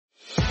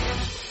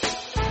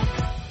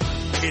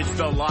It's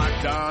the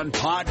Locked On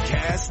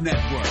Podcast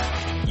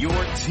Network, your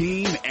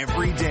team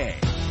every day.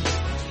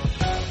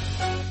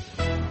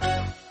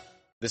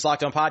 This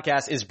Locked On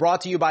Podcast is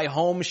brought to you by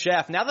Home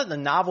Chef. Now that the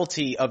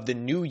novelty of the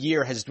new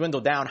year has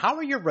dwindled down, how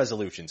are your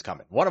resolutions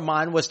coming? One of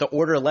mine was to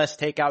order less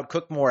takeout,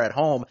 cook more at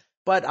home,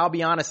 but I'll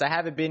be honest, I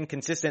haven't been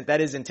consistent. That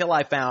is until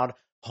I found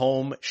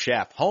Home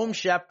Chef. Home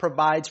Chef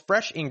provides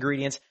fresh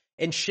ingredients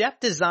and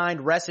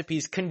chef-designed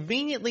recipes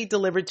conveniently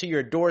delivered to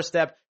your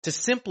doorstep to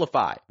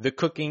simplify the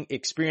cooking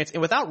experience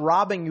and without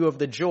robbing you of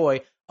the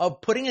joy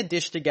of putting a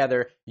dish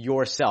together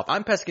yourself.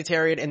 I'm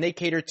pescatarian and they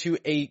cater to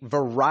a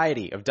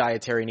variety of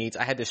dietary needs.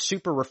 I had this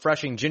super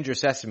refreshing ginger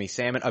sesame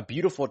salmon, a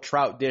beautiful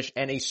trout dish,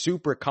 and a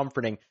super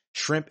comforting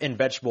shrimp and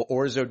vegetable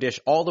orzo dish,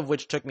 all of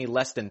which took me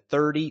less than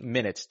 30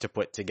 minutes to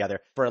put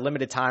together. For a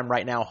limited time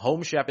right now,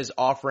 Home Chef is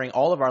offering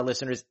all of our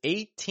listeners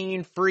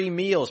 18 free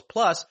meals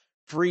plus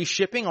free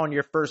shipping on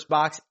your first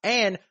box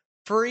and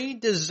free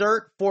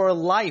dessert for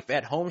life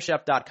at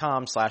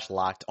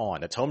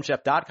homechef.com/lockedon. That's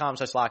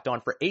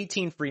homechef.com/lockedon for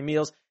 18 free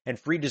meals and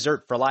free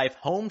dessert for life.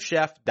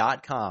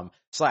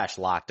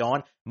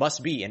 Homechef.com/lockedon.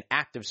 Must be an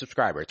active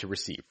subscriber to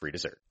receive free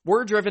dessert.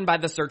 We're driven by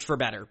the search for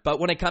better,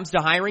 but when it comes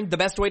to hiring, the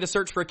best way to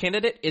search for a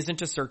candidate isn't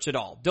to search at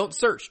all. Don't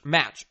search,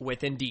 match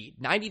with Indeed.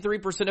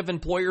 93% of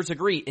employers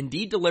agree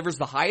Indeed delivers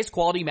the highest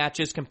quality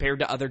matches compared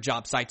to other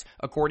job sites,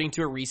 according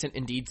to a recent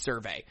Indeed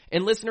survey.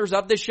 And listeners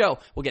of this show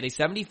will get a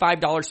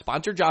 $75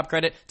 sponsored job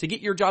credit to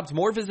get your jobs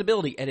more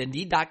visibility at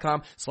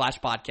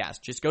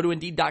Indeed.com/podcast. Just go to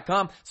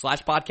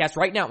Indeed.com/podcast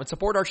right now and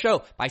support our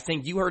show by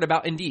saying you heard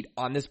about Indeed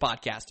on this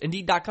podcast.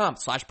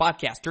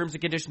 Indeed.com/podcast. Terms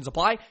and conditions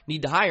apply.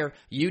 Need to hire?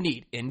 You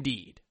need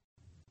Indeed.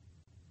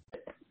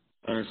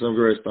 All right, so I'm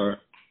great start.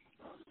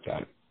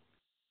 Got it.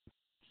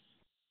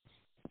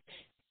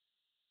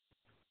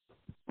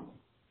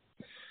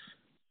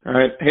 All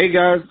right. Hey,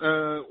 guys.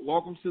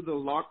 Welcome to the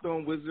Locked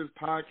On Wizards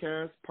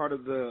podcast, part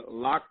of the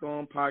Locked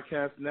On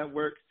Podcast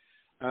Network.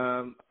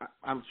 I'm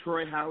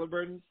Troy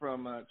Halliburton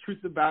from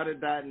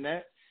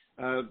truthaboutit.net,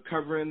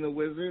 covering the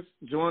Wizards,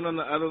 joined on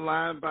the other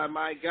line by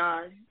my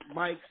guy,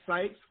 Mike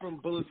Sykes from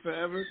Bullets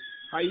Forever.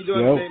 How you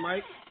doing today,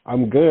 Mike?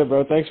 I'm good,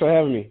 bro. Thanks for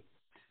having me.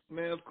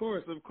 Man, of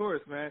course,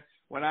 man.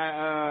 When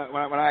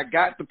I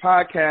got the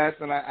podcast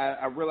and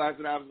I realized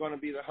that I was going to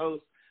be the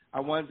host,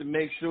 I wanted to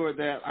make sure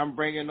that I'm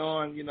bringing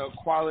on,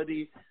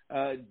 quality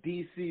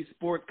DC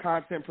sports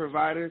content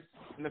providers.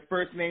 And the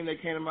first name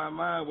that came to my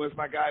mind was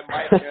my guy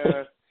Mike.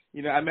 I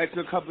met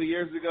you a couple of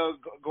years ago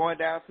going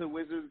down to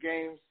Wizards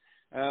games.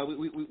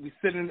 We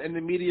sit in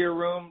the media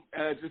room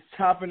just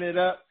chopping it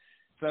up.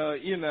 So,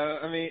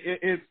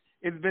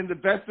 it's been the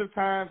best of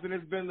times and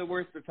it's been the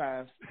worst of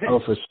times. Oh,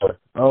 for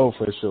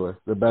sure.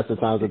 The best of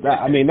times.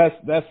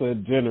 That's a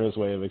generous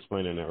way of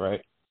explaining it,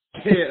 right?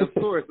 Yeah, of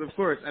course. But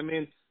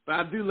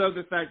I do love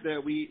the fact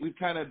that we've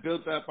kind of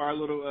built up our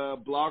little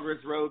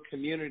Bloggers Road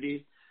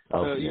community.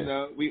 So,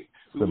 yeah. We've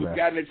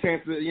gotten a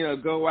chance to,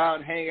 go out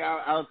and hang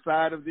out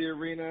outside of the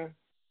arena.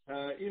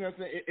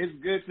 It's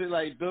good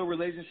to, build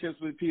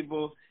relationships with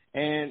people.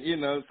 And,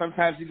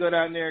 sometimes you go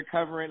down there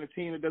covering a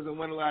team that doesn't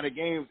win a lot of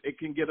games, it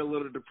can get a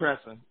little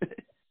depressing.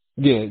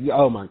 Yeah.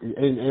 Oh, my.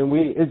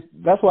 And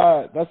that's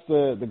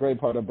the great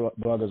part of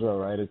Bloggers Row,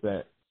 right, is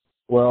that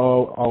we're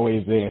all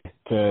always there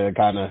to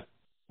kind of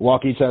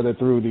walk each other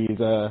through these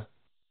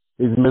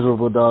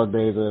miserable dog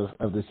days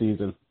of the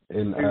season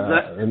in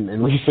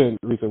recent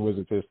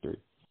Wizards history.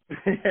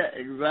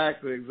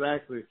 Exactly.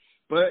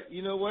 But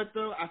you know what,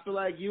 though? I feel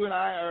like you and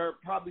I are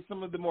probably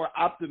some of the more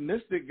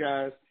optimistic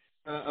guys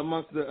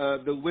amongst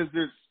the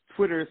Wizards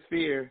Twitter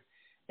sphere.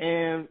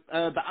 And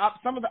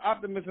some of the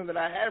optimism that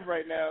I have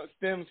right now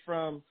stems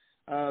from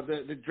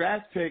the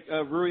draft pick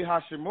of Rui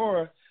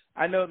Hachimura.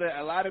 I know that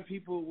a lot of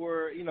people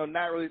were,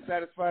 not really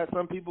satisfied.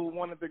 Some people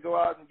wanted to go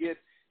out and get,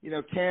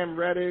 Cam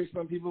Reddish.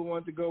 Some people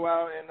wanted to go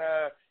out and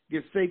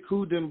get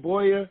Sekou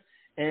Doumbouya.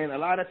 And a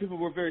lot of people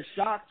were very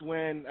shocked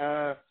when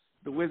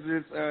the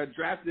Wizards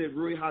drafted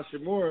Rui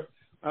Hachimura.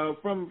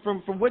 From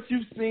what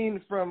you've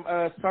seen from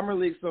Summer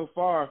League so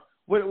far,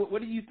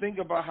 what do you think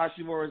about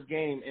Hachimura's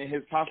game and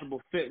his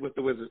possible fit with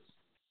the Wizards?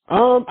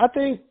 I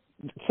think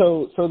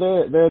so.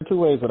 There are two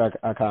ways that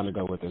I kind of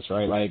go with this,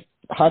 right? Like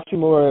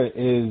Hachimura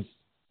is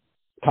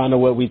kind of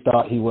what we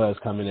thought he was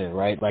coming in,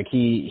 right? Like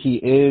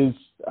he is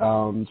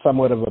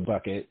somewhat of a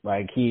bucket.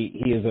 Like he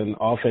is an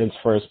offense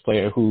first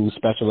player who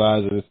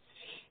specializes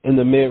in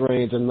the mid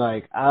range, and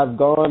like I've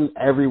gone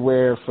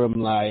everywhere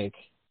from like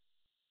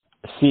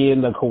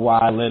seeing the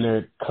Kawhi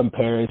Leonard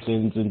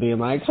comparisons and being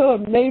like, oh,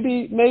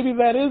 maybe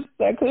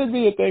that could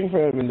be a thing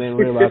for him, and then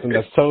realizing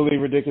that's totally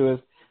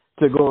ridiculous,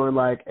 to going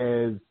like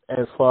as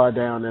far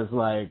down as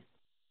like,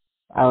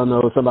 I don't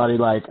know, somebody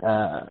like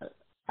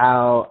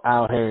Al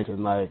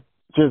Harrington, like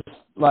just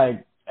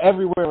like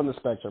everywhere on the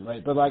spectrum,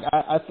 right? But like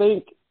I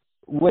think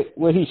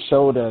what he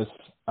showed us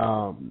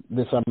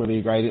this summer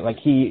league, right? Like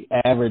he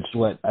averaged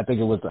I think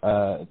it was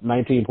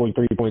 19.3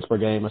 points per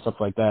game or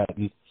something like that,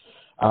 and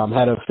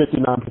had a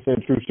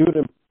 59% true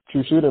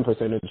shooting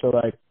percentage. So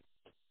like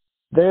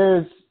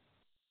there's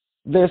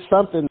there's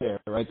something there,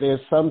 right? There's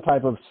some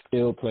type of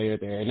skill player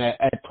there. And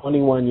at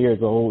 21 years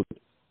old,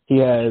 he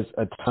has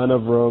a ton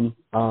of room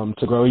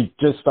to grow. He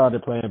just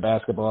started playing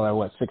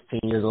basketball at 16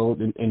 years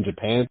old in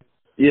Japan.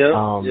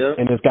 Yeah.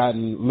 And it's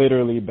gotten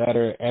literally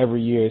better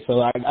every year.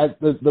 So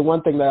the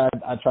one thing that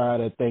I try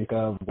to think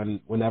of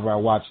whenever I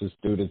watch this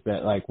dude is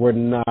that, like, we're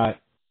not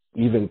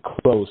even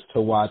close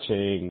to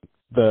watching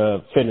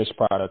the finished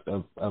product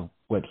of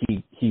what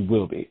he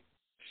will be.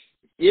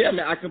 Yeah,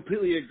 man, I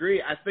completely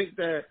agree. I think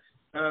that,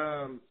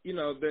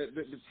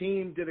 the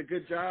team did a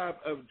good job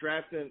of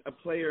drafting a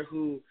player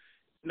who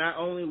not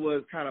only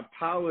was kind of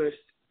polished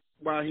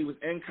while he was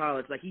in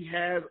college, like he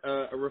has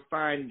a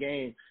refined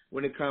game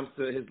when it comes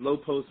to his low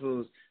post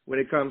moves, when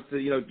it comes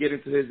to,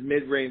 getting to his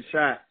mid-range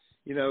shot.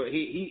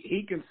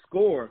 He can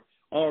score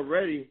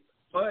already,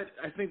 but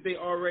I think they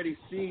already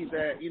see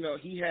that,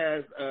 he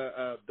has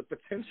the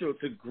potential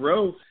to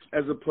grow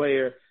as a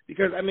player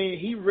because, I mean,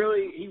 he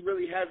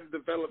really hasn't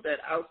developed that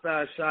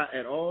outside shot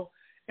at all.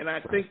 And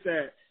I think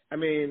that, I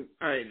mean,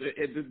 all right,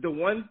 the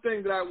one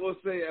thing that I will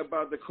say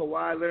about the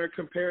Kawhi Leonard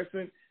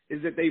comparison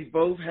is that they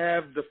both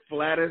have the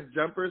flattest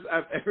jumpers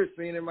I've ever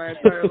seen in my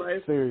entire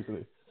life.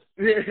 Seriously.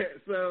 Yeah,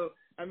 so,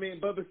 I mean,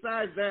 but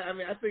besides that, I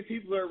mean, I think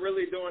people are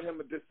really doing him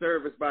a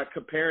disservice by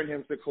comparing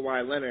him to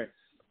Kawhi Leonard.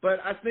 But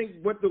I think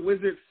what the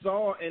Wizards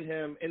saw in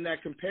him in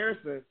that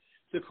comparison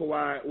to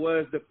Kawhi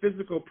was the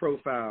physical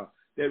profile.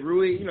 That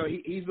Rui,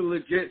 he's a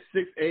legit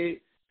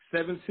 6'8",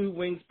 7'2"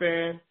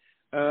 wingspan.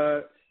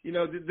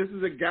 This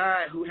is a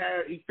guy who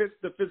he fits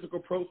the physical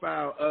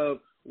profile of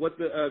what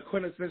the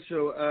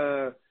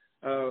quintessential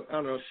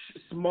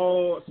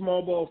small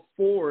ball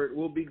forward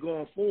will be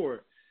going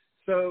forward.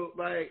 So,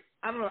 like,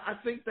 I don't know. I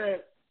think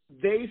that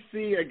they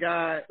see a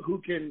guy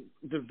who can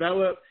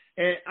develop,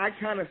 and I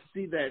kind of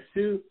see that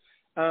too.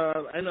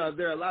 I know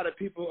there are a lot of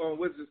people on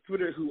Wizards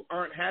Twitter who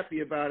aren't happy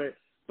about it,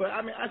 but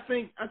I mean, I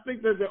think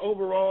that the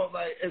overall,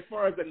 like, as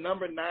far as the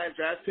number 9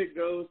 draft pick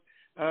goes,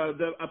 a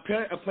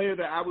player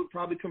that I would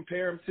probably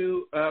compare him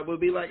to would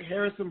be like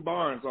Harrison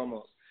Barnes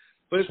almost.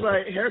 But it's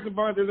like Harrison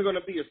Barnes isn't going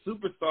to be a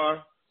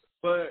superstar,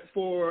 but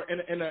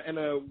in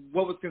a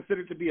what was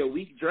considered to be a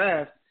weak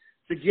draft,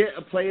 to get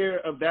a player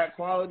of that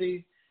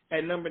quality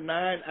at number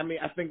 9, I mean,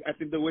 I think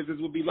the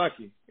Wizards would be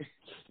lucky.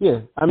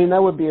 Yeah, I mean,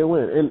 that would be a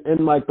win.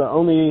 And like the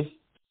only,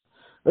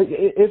 like,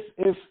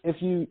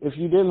 if you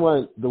didn't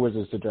want the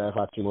Wizards to draft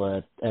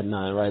Hachimura at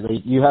 9, right?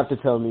 Like, you have to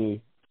tell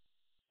me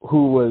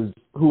who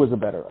was a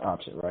better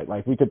option, right?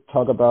 Like, we could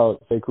talk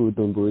about Sekou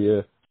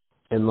Doumbouya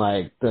and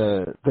like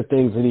the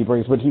things that he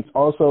brings, but he's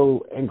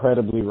also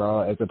incredibly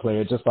raw as a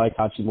player, just like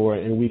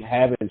Hachimura, and we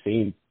haven't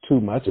seen too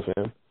much of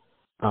him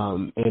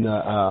in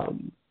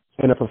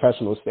a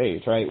professional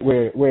stage, right?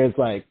 Whereas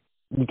like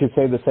you could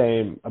say the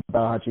same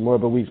about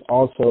Hachimura, but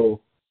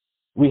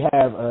we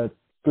have a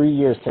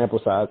 3-year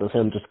sample size of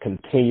him just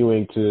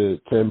continuing to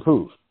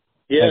improve.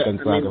 Yeah,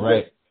 Gonzaga,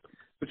 right?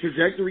 The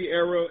trajectory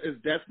arrow is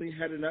definitely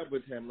heading up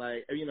with him.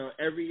 Like,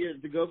 every year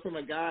to go from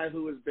a guy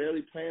who was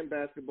barely playing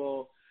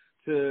basketball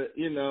to,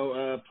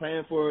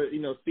 playing for,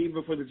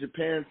 FIBA for the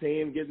Japan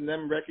team, getting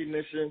them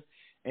recognition,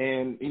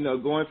 and,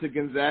 going to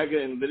Gonzaga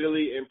and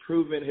literally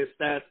improving his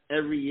stats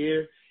every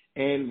year.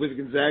 And with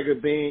Gonzaga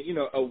being,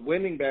 a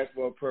winning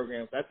basketball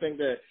program, I think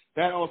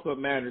that also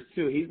matters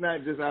too. He's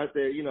not just out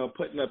there,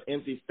 putting up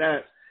empty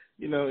stats.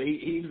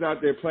 He's out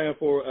there playing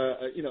for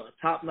a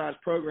top-notch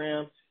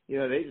program.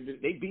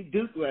 They beat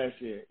Duke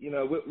last year,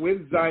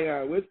 with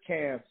Zion, with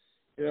Cam,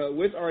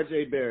 with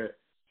R.J. Barrett.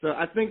 So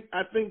I think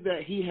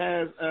that he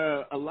has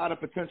a lot of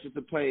potential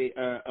to play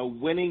a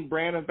winning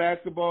brand of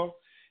basketball,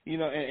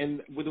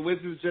 and with the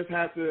Wizards just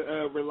have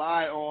to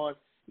rely on,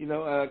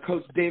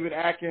 Coach David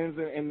Atkins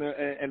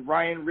and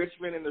Ryan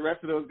Richmond and the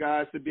rest of those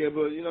guys to be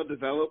able to,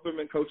 develop him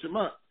and coach him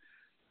up.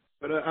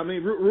 But, I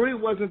mean, Rui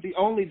wasn't the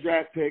only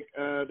draft pick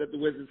that the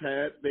Wizards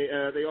had.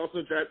 They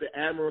also drafted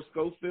Admiral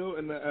Schofield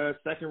in the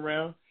second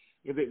round.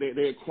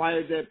 They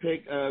acquired that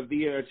pick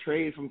via a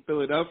trade from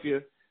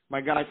Philadelphia.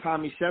 My guy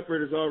Tommy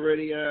Shepard is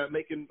already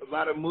making a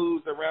lot of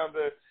moves around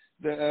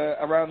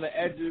the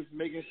edges,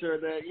 making sure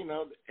that,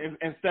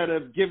 instead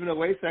of giving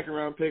away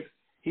second-round picks,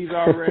 he's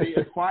already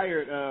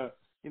acquired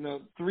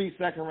 3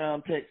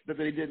 second-round picks that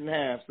they didn't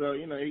have. So,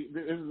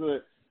 this is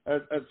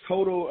a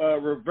total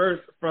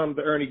reverse from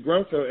the Ernie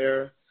Grunfeld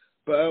era.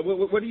 But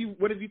what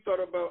have you thought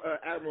about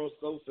Admiral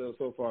Schofield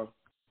so far?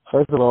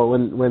 First of all,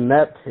 when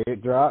that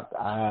pick dropped,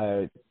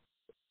 I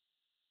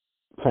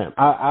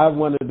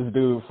wanted this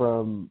dude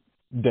from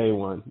day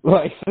one.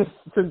 Like, since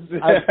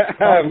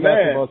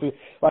basketball season.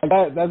 Like,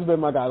 that's been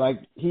my guy. Like,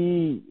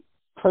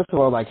 first of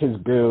all, like, his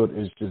build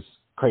is just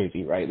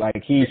crazy, right?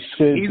 Like, he's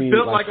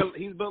built like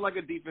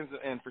a defensive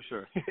end for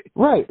sure.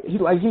 Right. He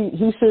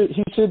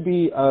should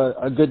be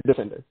a good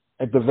defender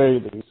at the very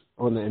least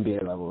on the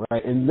NBA level,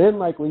 right? And then,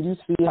 like, when you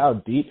see how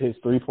deep his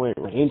 3-point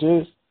range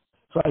is,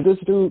 so like, this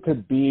dude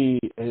could be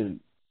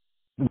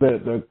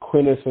the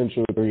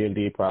quintessential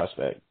 3-and-D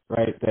prospect,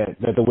 right? That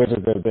the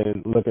Wizards have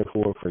been looking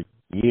for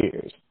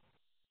years,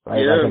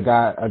 right? Yeah.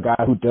 Like a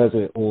guy who does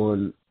it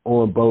on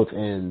both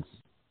ends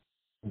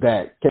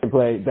that can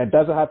play, that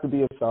doesn't have to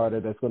be a starter,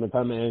 that's going to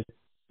come in,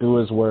 do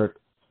his work,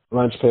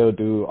 lunch pail,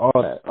 do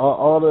all that,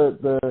 all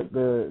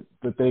the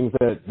things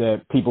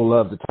that people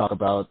love to talk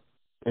about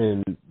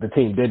and the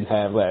team didn't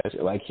have last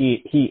year. Like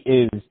he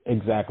is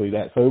exactly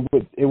that. So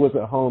it was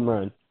a home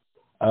run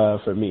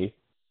for me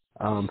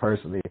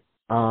personally.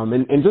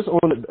 And just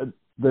on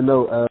the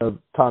note of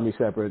Tommy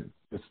Shepard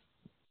just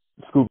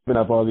scooping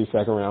up all these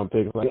second round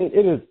picks, like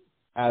it is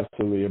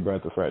absolutely a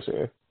breath of fresh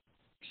air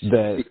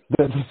that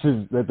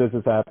this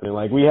is happening.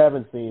 Like we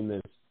haven't seen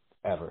this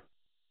ever.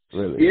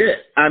 Really? Yeah,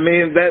 I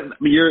mean that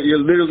you're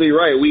literally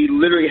right. We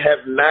literally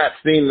have not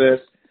seen this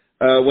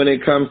when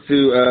it comes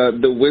to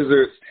the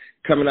Wizards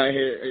coming out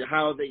here,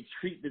 how they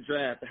treat the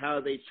draft, how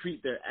they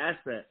treat their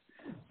assets.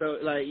 So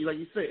like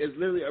you said, it's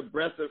literally a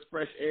breath of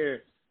fresh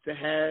air to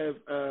have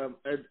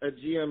a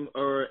GM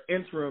or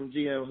interim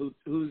GM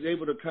who's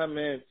able to come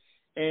in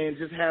and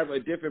just have a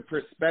different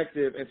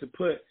perspective and to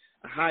put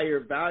a higher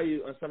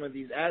value on some of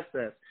these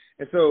assets.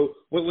 And so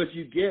what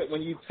you get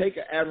when you take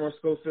an Admiral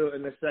Schofield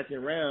in the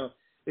second round,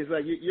 it's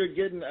like you're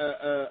getting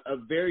a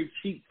very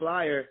cheap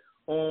flyer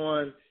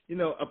on,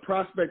 a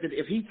prospect that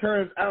if he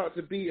turns out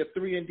to be a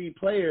 3-and-D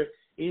player,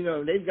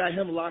 they've got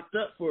him locked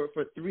up for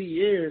 3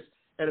 years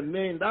at $1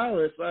 million.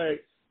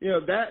 Like,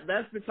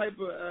 that's the type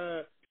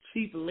of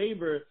cheap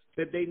labor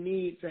that they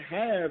need to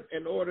have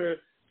in order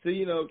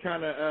to,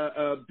 kind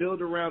of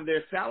build around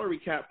their salary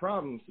cap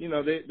problems.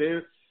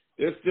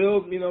 They're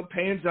still,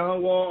 paying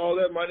John Wall all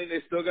that money.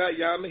 They still got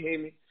Jan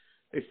Mahimi.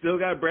 They still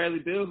got Bradley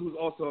Beal, who's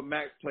also a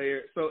max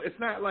player. So it's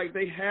not like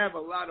they have a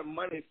lot of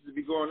money to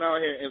be going out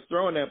here and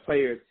throwing at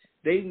players.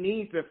 They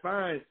need to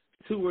find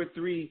 2 or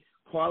 3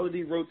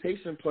 quality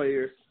rotation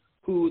players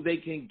who they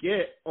can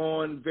get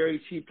on very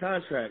cheap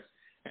contracts.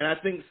 And I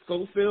think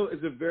Schofield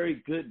is a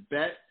very good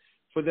bet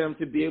for them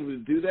to be able to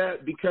do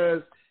that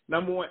because,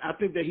 number one, I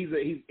think that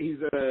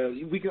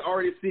we can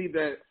already see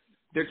that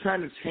they're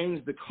trying to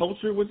change the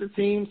culture with the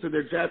team, so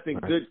they're drafting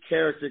good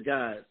character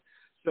guys.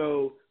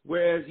 So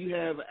whereas you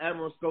have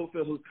Admiral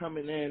Schofield who's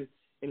coming in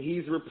and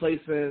he's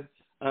replacing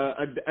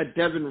a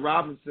Devin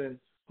Robinson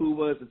who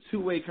was a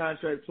 2-way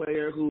contract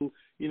player who,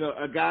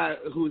 a guy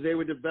who's they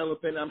were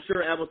developing. I'm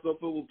sure Admiral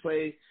Schofield will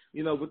play,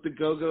 with the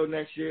Go-Go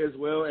next year as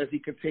well as he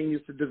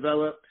continues to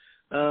develop.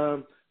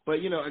 But,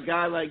 a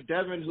guy like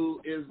Devin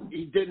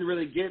he didn't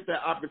really get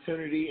that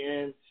opportunity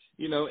and,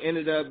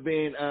 ended up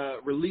being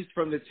released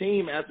from the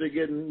team after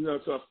getting,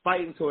 to a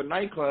fight into a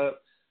nightclub.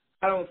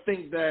 I don't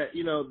think that,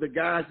 the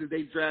guys that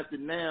they drafted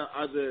now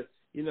are the,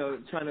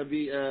 trying to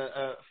be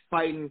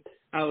fighting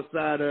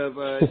outside of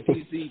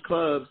DC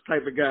clubs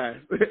type of guys.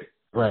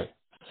 Right.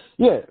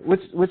 Yeah,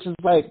 which is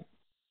like,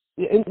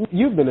 and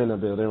you've been in the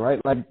building,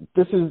 right? Like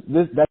that's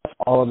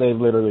all they've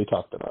literally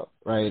talked about,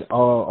 right?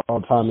 All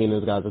Tommy and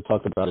his guys have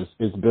talked about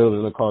is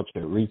building a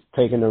culture,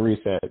 taking a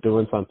reset,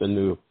 doing something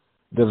new,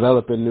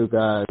 developing new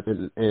guys,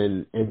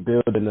 and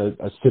building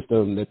a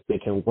system that they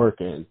can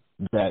work in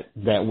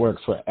that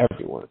works for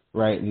everyone,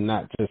 right? And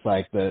not just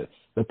like the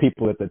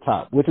people at the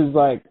top, which is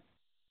like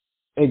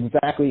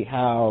exactly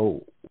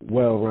how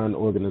well-run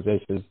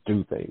organizations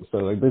do things. So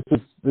like this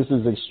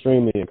is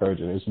extremely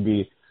encouraging. It should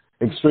be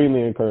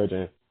extremely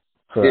encouraging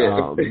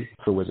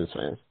for Wizards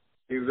fans.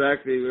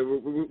 Exactly.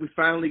 We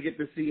finally get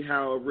to see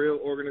how a real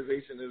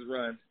organization is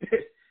run.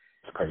 It's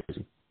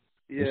crazy.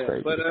 Yeah, it's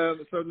crazy. But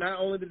so not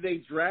only did they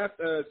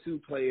draft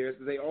 2 players,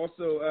 they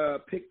also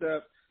picked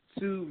up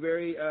 2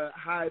 very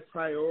high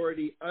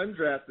priority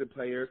undrafted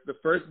players. The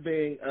first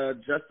being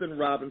Justin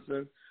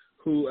Robinson,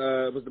 who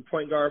was the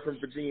point guard from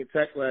Virginia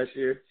Tech last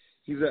year.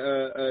 He's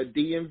a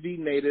DMV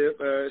native.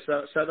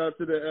 Shout out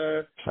to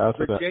the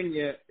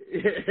Virginia.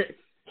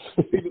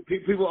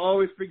 People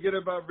always forget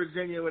about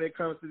Virginia when it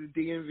comes to the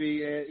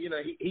DMV. And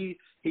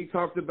he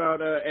talked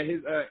about at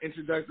his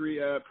introductory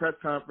press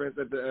conference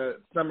at the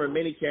summer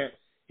minicamp.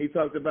 He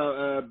talked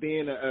about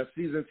being a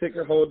season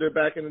ticket holder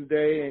back in the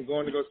day and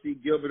going to go see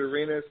Gilbert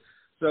Arenas.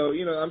 So,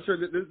 I'm sure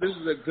that this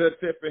is a good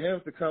fit for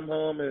him to come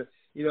home and,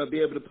 be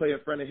able to play in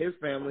front of his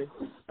family.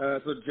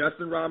 So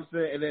Justin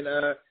Robinson, and then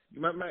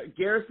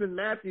Garrison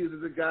Matthews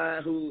is a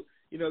guy who,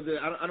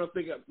 I don't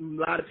think a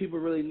lot of people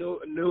really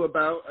knew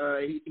about.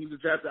 He was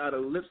drafted out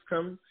of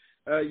Lipscomb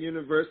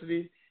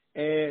University,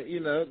 and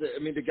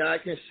the guy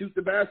can shoot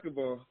the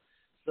basketball.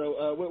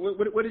 So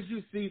what did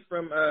you see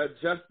from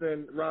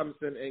Justin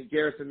Robinson and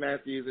Garrison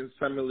Matthews in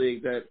Summer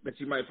League that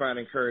you might find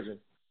encouraging?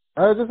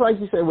 Just like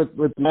you said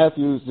with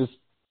Matthews, just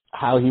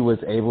how he was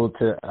able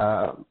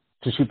to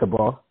shoot the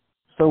ball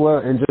so well,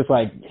 and just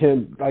like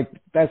him, like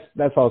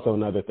that's also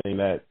another thing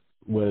that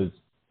was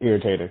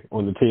irritating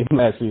on the team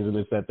last season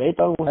is that they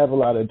don't have a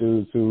lot of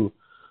dudes who,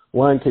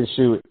 one, can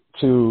shoot,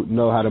 2,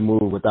 know how to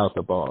move without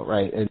the ball,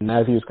 right? And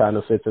Matthews kind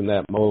of fits in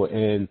that mold.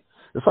 And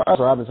as far as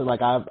Robinson,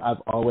 like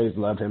I've always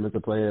loved him as a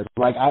player.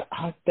 Like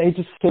they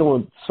just hit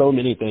on so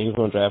many things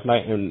on draft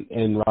night,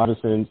 and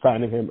Robinson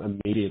signing him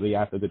immediately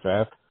after the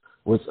draft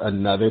was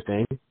another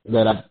thing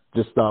that I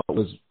just thought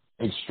was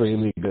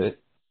extremely good.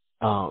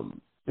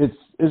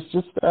 It's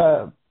just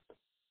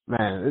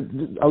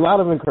man, a lot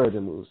of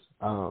encouraging moves.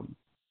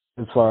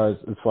 as far as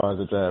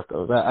the draft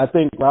goes. I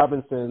think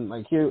Robinson,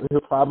 like he'll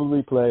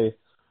probably play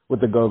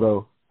with the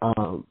go-go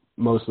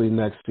mostly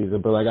next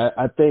season, but like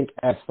I think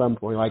at some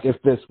point, like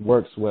if this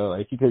works well,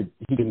 like he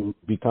can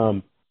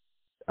become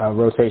a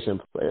rotation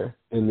player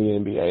in the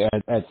NBA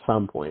at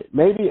some point.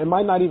 Maybe it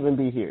might not even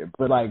be here,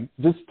 but like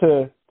just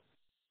to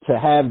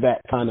have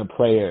that kind of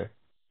player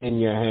in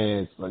your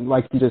hands,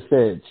 like you just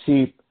said,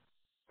 cheap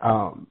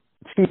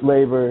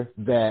labor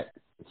that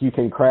you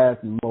can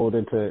craft and mold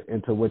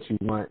into what you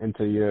want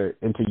into your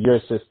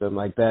system.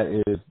 Like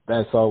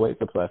that's always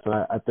the plus. And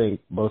I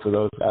think both of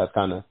those guys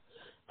kind of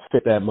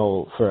fit that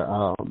mold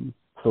for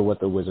what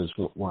the Wizards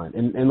want.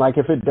 And like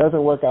if it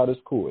doesn't work out,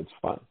 it's cool, it's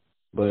fun.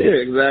 But yeah,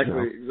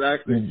 exactly.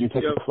 You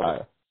take the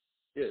flyer.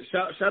 Yeah,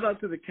 shout out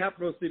to the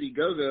Capital City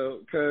Go-Go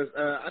because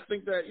I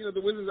think that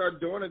the Wizards are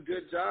doing a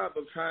good job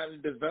of trying to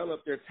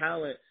develop their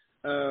talent.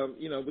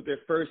 With their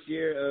first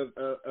year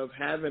of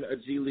having a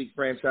G League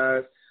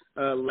franchise.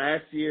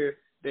 Last year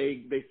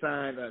they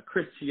signed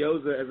Chris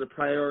Chiozza as a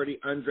priority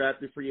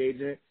undrafted free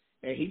agent,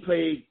 and he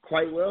played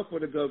quite well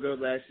for the Go-Go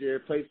last year.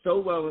 Played so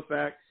well, in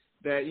fact,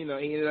 that he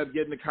ended up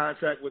getting a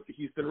contract with the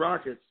Houston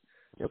Rockets.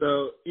 Yep.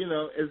 So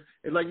it's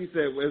like you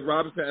said, as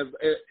Robinson,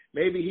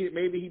 maybe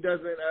he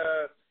doesn't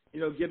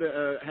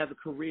have a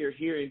career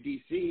here in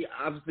DC.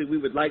 Obviously, we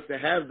would like to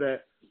have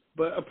that,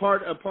 but a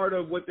part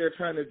of what they're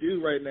trying to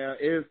do right now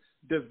is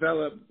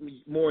develop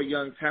more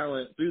young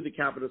talent through the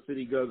Capital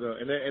City Go-Go,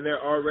 and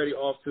they're already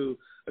off to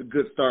a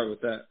good start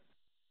with that.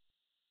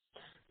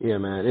 Yeah,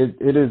 man,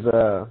 it is.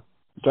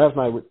 Draft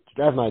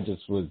night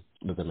just was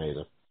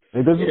amazing.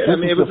 It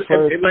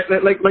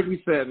was like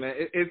we said, man.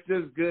 It's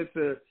just good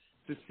to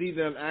see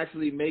them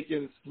actually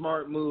making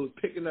smart moves,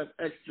 picking up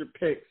extra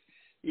picks.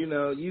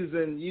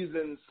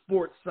 Using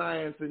sports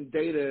science and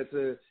data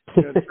to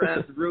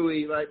draft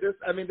Rui like this.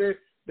 I mean, they're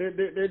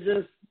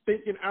just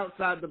thinking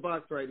outside the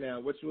box right now,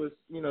 which was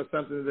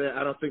something that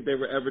I don't think they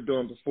were ever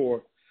doing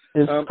before.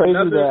 It's crazy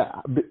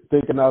that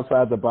thinking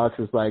outside the box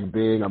is like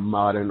being a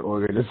modern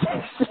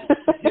organization.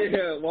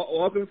 Yeah,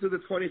 welcome to the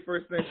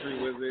 21st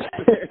century, Wizards.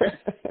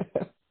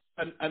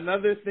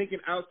 Another thinking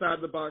outside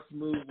the box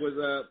move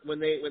was when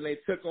they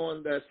took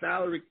on the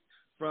salary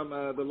from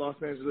the Los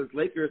Angeles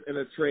Lakers in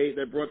a trade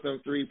that brought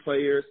them 3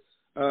 players,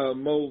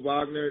 Mo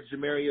Wagner,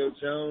 Jamario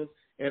Jones,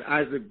 and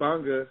Isaac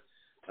Bonga.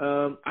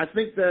 I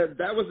think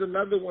that was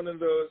another one of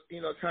those,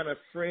 kind of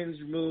fringe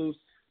moves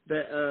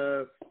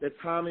that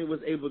Tommy was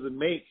able to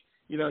make.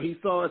 He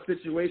saw a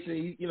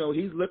situation,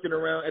 he's looking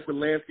around at the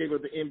landscape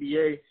of the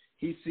NBA.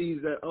 He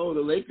sees that,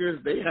 the Lakers,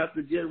 they have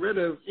to get rid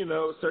of,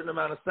 a certain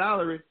amount of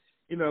salary.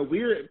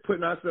 We're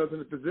putting ourselves in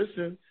a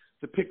position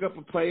to pick up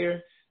a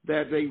player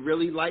that they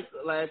really liked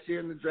last year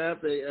in the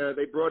draft.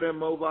 They brought in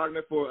Mo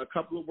Wagner for a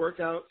couple of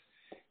workouts,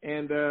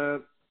 and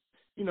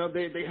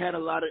they had a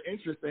lot of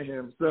interest in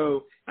him.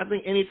 So I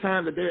think any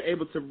time that they're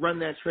able to run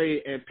that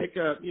trade and pick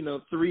up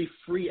 3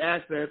 free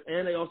assets,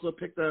 and they also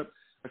picked up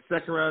a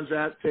second-round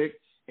draft pick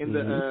in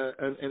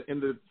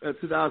the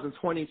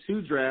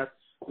 2022 draft,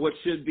 what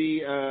should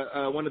be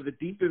one of the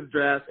deepest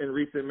drafts in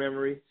recent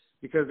memory,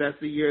 because that's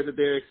the year that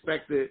they're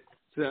expected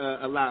to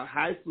allow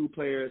high school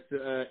players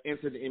to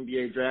enter the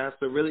NBA draft.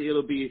 So really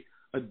it'll be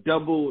a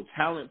double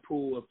talent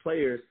pool of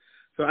players.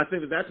 So I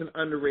think that's an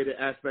underrated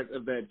aspect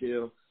of that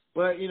deal.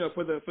 But,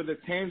 for the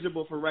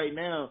tangible for right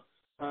now,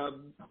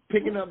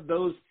 picking up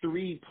those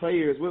 3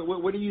 players,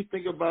 what do you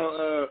think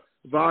about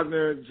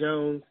Wagner,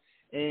 Jones,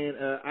 and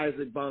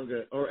Isaac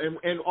Bonga?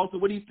 And also,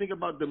 what do you think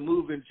about the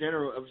move in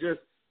general of just,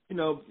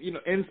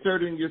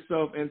 inserting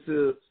yourself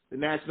into the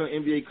national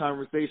NBA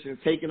conversation,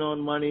 taking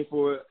on money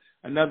for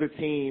another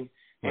team,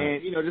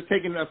 and, just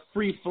taking a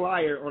free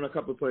flyer on a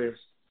couple of players?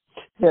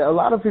 Yeah, a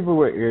lot of people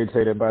were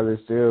irritated by this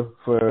deal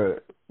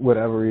for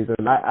whatever reason.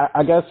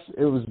 I guess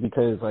it was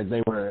because, like,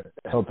 they were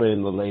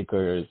helping the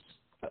Lakers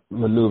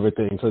maneuver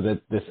things so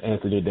that this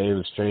Anthony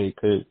Davis trade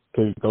could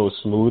go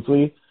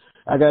smoothly,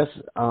 I guess.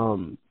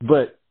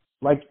 But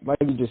like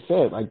you just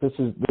said, like, this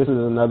is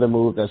another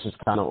move that's just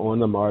kind of on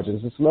the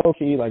margins. It's low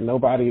key, like,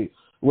 nobody.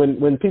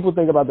 When people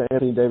think about the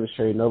Anthony Davis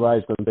trade,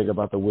 nobody's going to think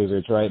about the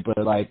Wizards, right?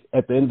 But, like,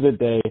 at the end of the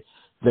day,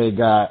 they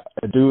got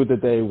a dude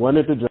that they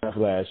wanted to draft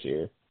last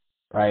year,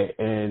 right?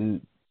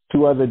 And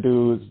 2 other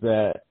dudes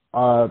that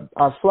are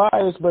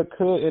flyers but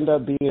could end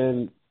up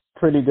being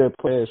pretty good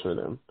players for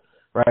them,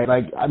 right?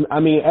 Like, I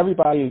mean,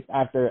 everybody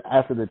after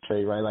the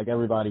trade, right? Like,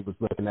 everybody was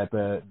looking at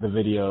the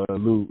video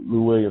of Lou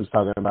Williams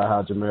talking about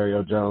how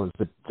Jamario Jones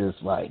would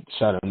just, like,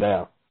 shut him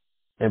down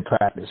in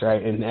practice,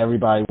 right? And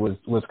everybody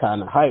was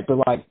kind of hyped, but,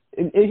 like,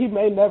 he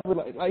may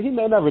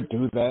never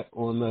do that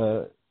on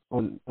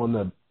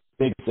the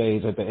big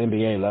stage at the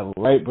NBA level,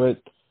 right?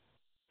 But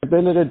at the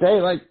end of the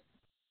day, like,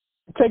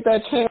 take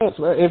that chance,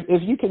 right?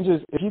 If you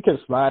can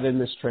slide in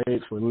this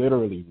trade for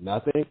literally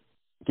nothing,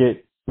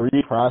 get 3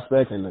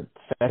 prospects and a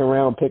second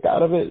round pick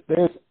out of it,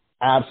 there's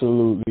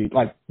absolutely,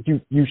 like,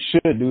 you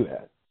should do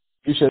that.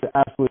 You should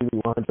absolutely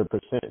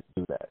 100%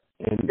 do that.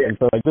 And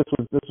so, like, this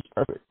was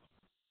perfect.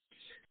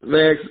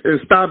 Man,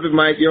 stop it,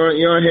 Mike.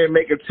 You're on here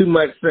making too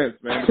much sense,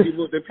 man.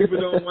 The people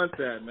don't want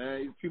that,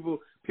 man. People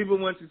people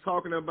want you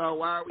talking about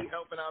why are we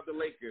helping out the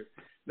Lakers.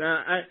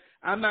 Now,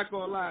 I'm not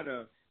gonna lie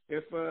though.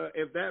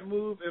 If that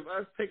move, if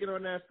us taking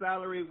on that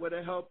salary would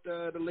have helped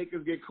the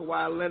Lakers get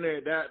Kawhi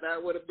Leonard,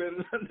 that would have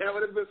been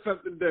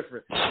something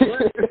different.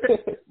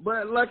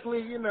 But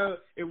luckily,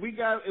 if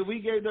we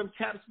gave them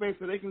cap space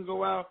so they can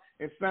go out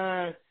and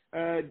sign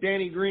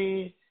Danny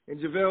Green and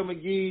JaVale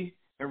McGee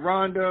and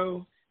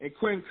Rondo and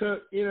Quinn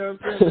Cook, you know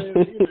what I'm saying?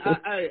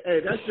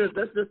 Hey, that's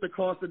just the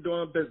cost of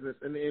doing business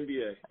in the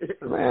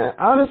NBA. Man,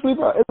 honestly,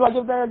 bro, it's like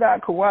if they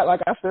got Kawhi,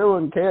 like I still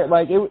wouldn't care.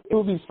 Like it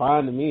would be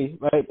fine to me.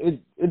 Like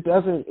it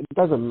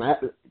doesn't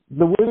matter.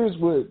 The Wizards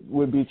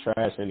would be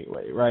trash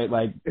anyway, right?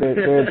 Like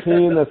they're a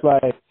team that's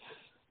like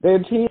they're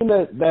a team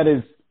that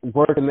is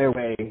working their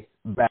way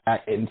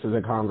back into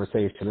the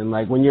conversation. And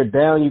like when you're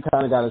down, you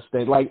kind of got to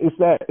stay. Like it's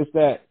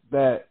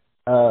that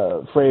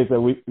phrase that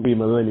we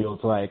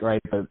millennials like,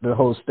 right? The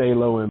whole stay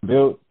low and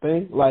build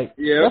thing. Like,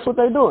 That's what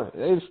they're doing.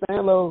 They're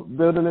staying low,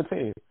 building a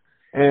team.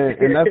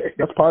 And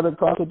that's part of the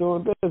cost of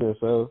doing business.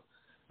 So,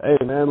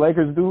 hey, man,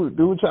 Lakers do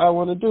what y'all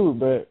want to do.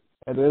 But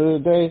at the end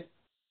of the day,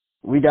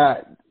 we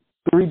got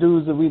 3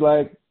 dudes that we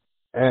like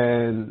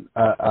and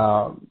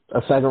a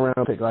second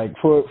round pick. Like,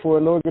 for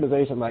an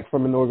organization, like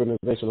from an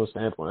organizational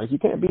standpoint, like you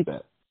can't beat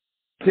that.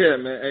 Yeah,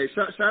 man. Hey,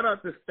 shout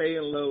out to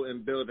staying low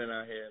and building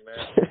out here,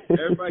 man.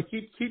 Everybody,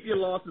 keep your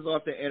losses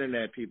off the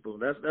internet, people.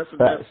 That's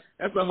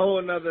a whole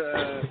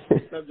another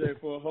subject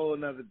for a whole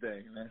another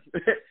day, man.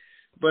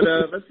 But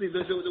let's see.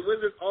 The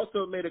Wizards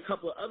also made a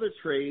couple of other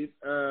trades.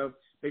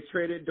 They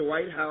traded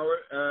Dwight Howard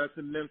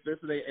to Memphis,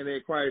 and they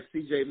acquired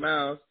C.J.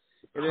 Miles.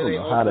 And then I don't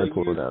know how they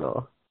pulled that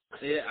off.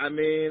 Yeah, I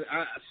mean,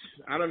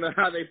 I don't know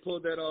how they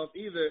pulled that off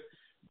either.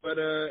 But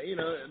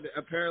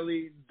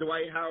apparently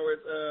Dwight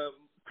Howard's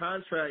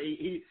contract.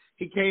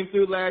 He came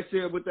through last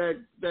year with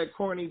that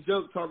corny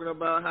joke talking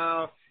about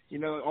how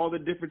all the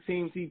different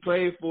teams he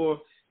played for.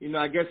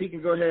 I guess he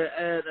can go ahead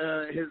and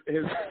add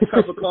his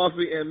cup of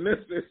coffee in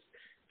Memphis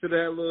to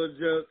that little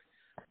joke.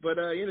 But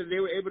they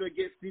were able to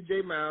get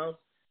C.J. Miles,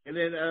 and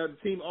then the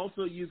team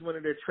also used one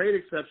of their trade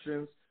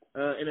exceptions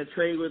in a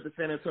trade with the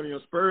San Antonio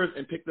Spurs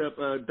and picked up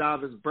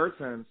Davis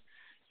Bertans.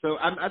 So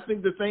I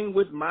think the thing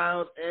with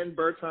Miles and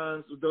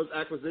Bertans with those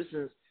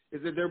acquisitions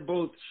is that they're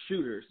both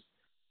shooters.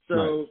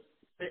 So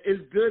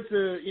it's good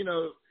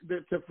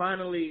to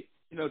finally,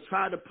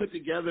 try to put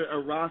together a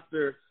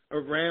roster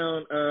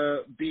around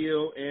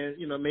Beal and,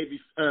 maybe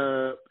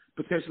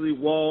potentially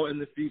Wall in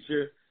the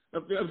future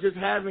of just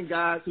having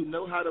guys who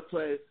know how to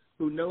play,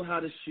 who know how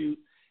to shoot.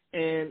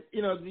 And,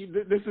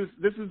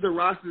 this is the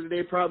roster that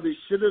they probably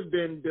should have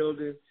been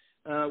building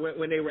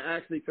when they were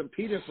actually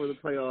competing for the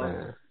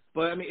playoffs.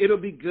 But, I mean, it'll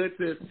be good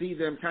to see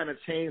them kind of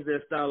change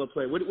their style of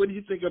play. What do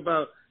you think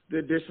about the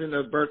addition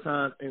of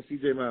Bertans and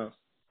C.J. Miles?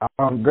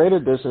 Great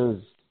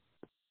additions,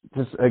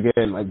 just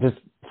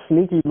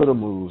sneaky little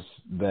moves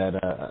that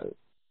that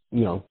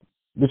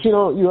you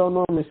don't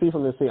normally see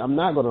from this team. I'm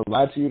not gonna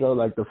lie to you though.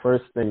 Like the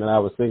first thing that I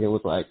was thinking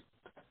was like,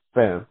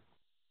 fam,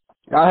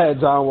 I had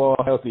John Wall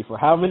healthy for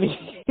how many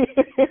years?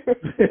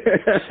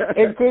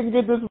 And couldn't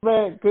get this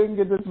man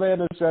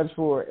to stretch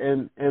for.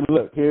 And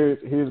look, here's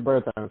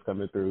Bertans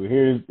coming through.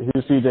 Here's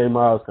C.J.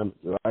 Miles coming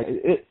through. Like,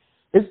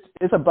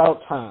 it's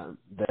about time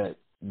that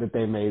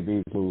they made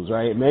these moves,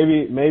 right?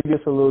 Maybe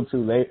it's a little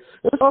too late.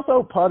 It's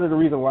also part of the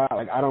reason why,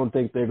 like, I don't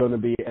think they're going to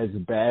be as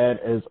bad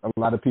as a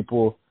lot of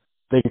people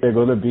think they're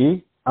going to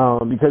be,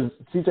 because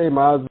C.J.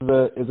 Miles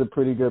is a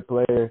pretty good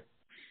player.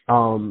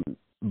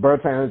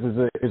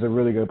 Bertans is a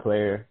really good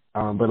player,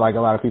 but like a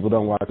lot of people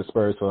don't watch the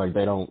Spurs, so like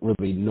they don't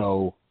really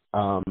know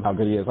how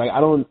good he is. Like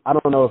I don't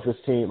know if this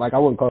team, like I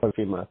wouldn't call this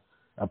team a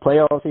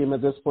playoff team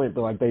at this point,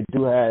 but like they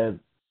do have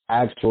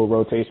actual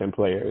rotation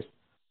players.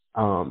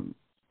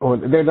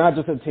 They're not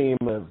just a team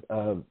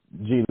of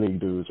G League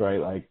dudes, right?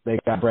 Like they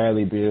got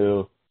Bradley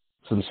Beal,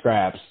 some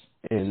scraps,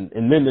 and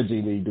then the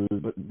G League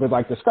dudes, but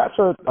like the scraps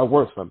are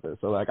worth something.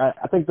 So like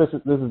I think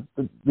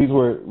these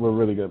were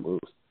really good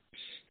moves.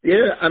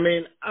 Yeah, I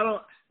mean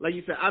like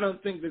you said, I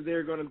don't think that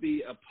they're going to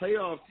be a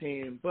playoff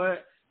team,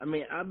 but I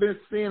mean I've been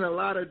seeing a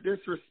lot of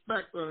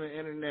disrespect on the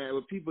internet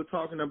with people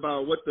talking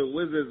about what the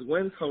Wizards'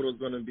 win total is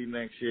going to be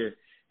next year,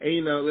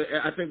 and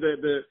I think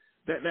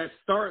that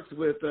starts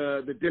with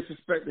the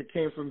disrespect that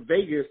came from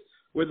Vegas,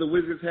 where the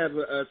Wizards have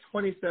a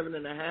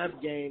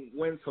 27.5 game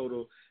win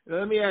total. Now,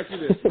 let me ask you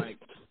this, Mike.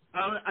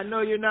 I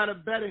know you're not a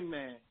betting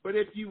man, but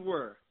if you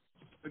were,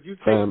 would you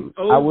take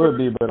over I would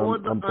be, but or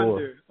I'm the poor.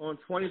 under on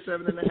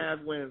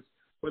 27.5 wins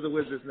for the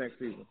Wizards next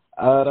season?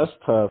 That's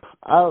tough.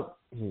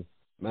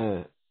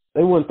 Man,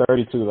 they won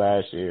 32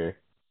 last year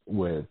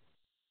with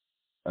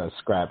a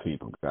scrap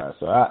heap of guys.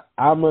 So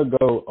I'm gonna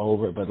go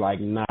over, but like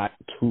not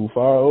too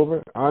far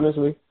over,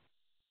 honestly.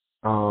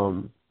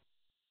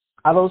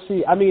 I don't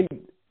see. I mean,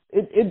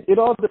 it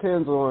all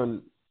depends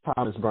on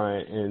Thomas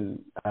Bryant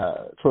and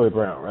Troy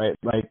Brown, right?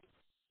 Like,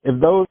 if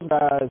those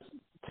guys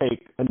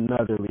take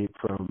another leap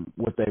from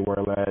what they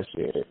were last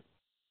year,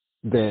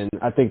 then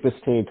I think this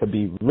team could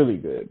be really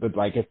good. But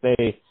like, if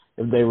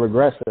they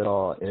regress at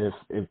all,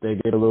 if they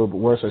get a little bit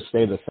worse or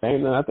stay the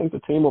same, then I think the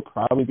team will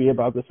probably be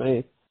about the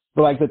same.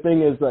 But like the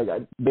thing is, like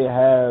they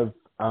have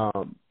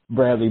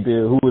Bradley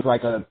Beal, who is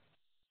like a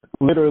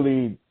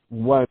literally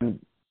one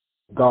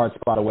guard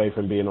spot away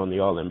from being on the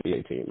All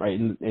NBA team, right?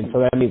 And so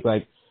that means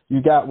like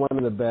you got one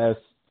of the best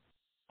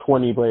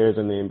 20 players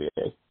in the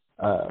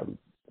NBA,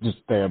 just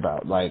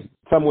thereabout, like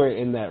somewhere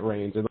in that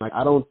range. And like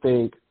I don't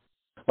think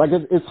like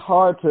it's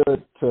hard to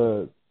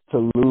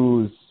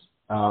lose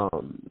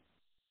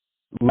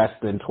less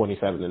than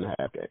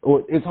 27.5 games,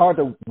 or it's hard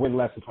to win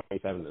less than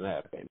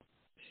 27.5 games.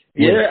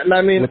 Yeah, and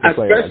I mean,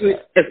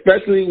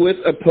 especially with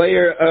a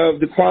player of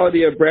the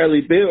quality of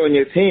Bradley Beal on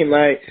your team.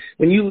 Like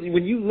when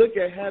you look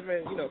at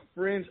having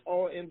fringe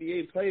All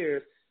NBA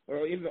players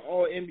or even an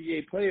All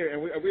NBA player,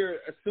 and we're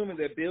assuming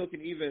that Beal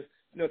can even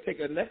take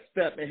a next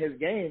step in his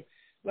game.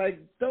 Like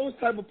those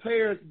type of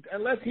players,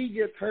 unless he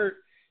gets hurt,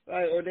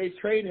 or they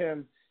trade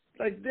him,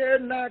 like they're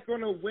not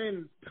going to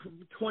win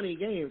 20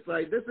 games.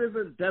 Like this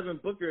isn't Devin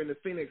Booker and the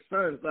Phoenix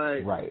Suns.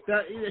 Like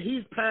that,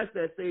 he's past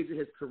that stage of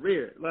his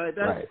career. Like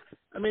that. Right.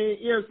 I mean,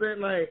 you know what I'm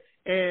saying? Like,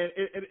 and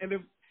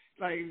if,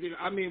 like,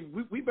 I mean,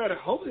 we better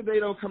hope that they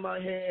don't come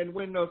out here and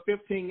win those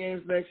 15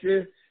 games next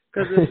year.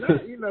 Because if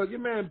not, your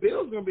man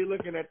Bill's going to be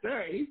looking at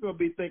that. He's going to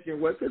be thinking,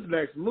 what's his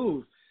next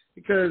move?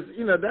 Because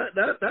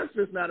that's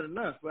just not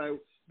enough. Like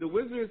the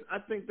Wizards, I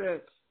think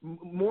that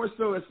more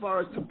so as far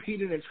as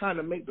competing and trying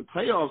to make the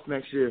playoffs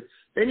next year,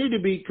 they need to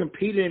be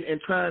competing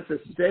and trying to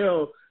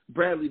sell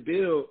Bradley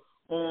Beal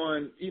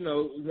on,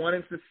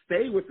 wanting to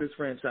stay with this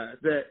franchise,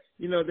 that,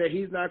 that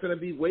he's not going to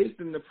be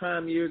wasting the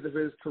prime years of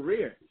his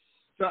career.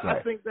 So right.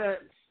 I think that,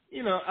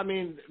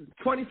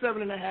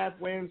 27.5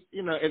 wins,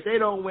 if they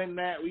don't win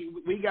that,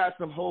 we got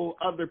some whole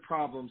other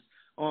problems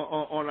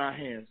on our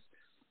hands.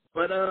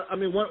 But,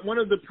 one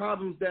of the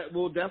problems that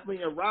will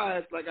definitely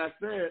arise, like I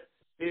said,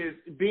 is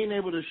being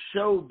able to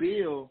show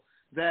Beal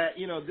that,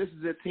 this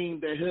is a team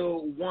that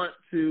he'll want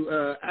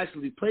to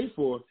actually play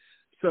for.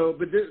 So,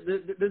 but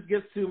this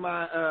gets to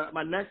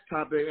my next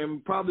topic,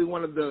 and probably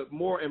one of the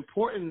more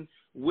important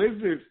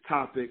Wizards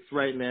topics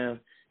right now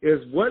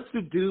is what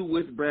to do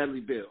with Bradley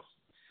Beal.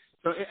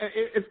 So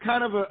it's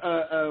kind of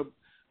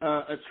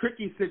a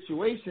tricky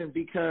situation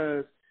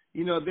because,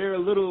 there are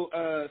little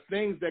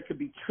things that could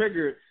be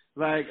triggered.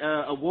 Like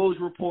Woj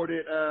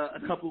reported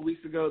a couple of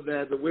weeks ago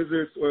that the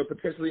Wizards were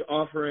potentially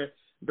offering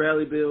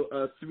Bradley Beal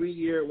a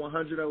 3-year,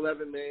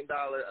 $111 million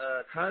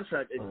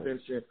contract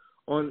extension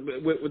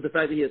with the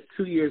fact that he has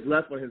 2 years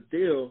left on his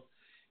deal.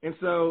 And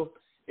so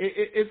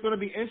it's going to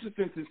be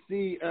interesting to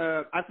see.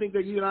 I think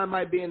that you and I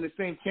might be in the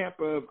same camp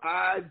of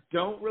I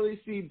don't really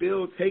see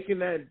Beal taking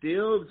that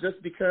deal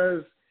just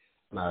because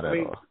Not at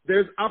all.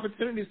 There's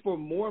opportunities for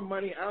more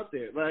money out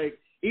there. Like,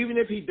 even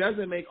if he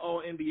doesn't make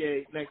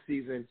All-NBA next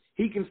season,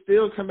 he can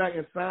still come back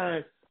and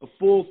sign a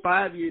full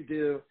 5-year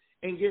deal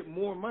and get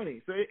more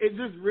money. So it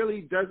just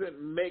really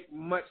doesn't make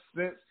much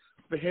sense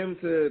for him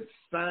to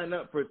sign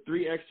up for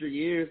 3 extra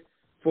years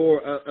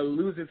for a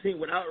losing team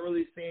without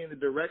really seeing the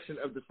direction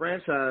of the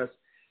franchise.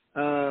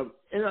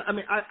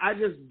 I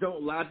just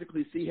don't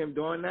logically see him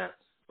doing that.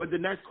 But the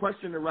next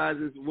question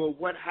arises, well,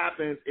 what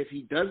happens if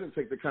he doesn't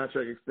take the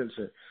contract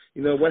extension?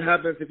 What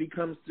happens if he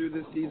comes through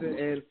this season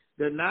and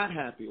they're not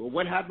happy? Or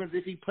what happens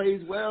if he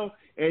plays well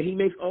and he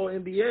makes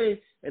All-NBA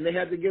and they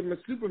have to give him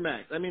a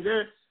supermax?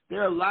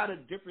 There are a lot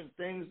of different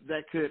things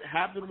that could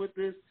happen with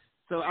this.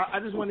 So I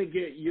just want to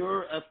get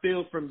a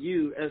feel from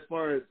you as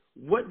far as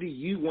what do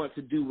you want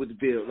to do with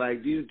Bill?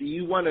 Like, do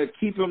you want to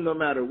keep him no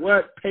matter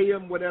what, pay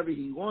him whatever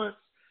he wants?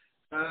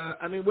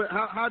 How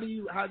do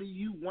you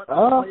want to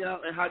play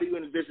out, and how do you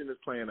envision this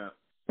playing out?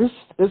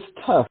 It's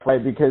tough,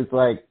 right? Because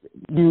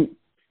the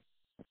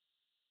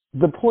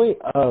point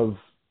of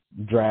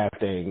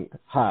drafting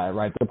high,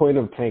 right? The point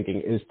of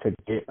tanking is to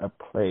get a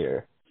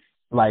player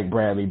like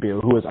Bradley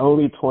Beal, who is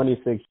only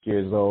 26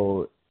 years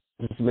old,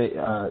 just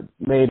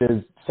made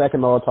his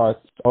second All-Star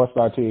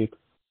team,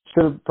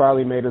 should have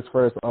probably made his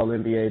first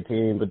All-NBA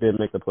team, but didn't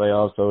make the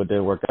playoffs, so it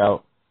didn't work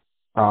out.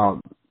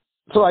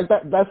 So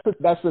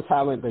that's the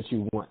talent that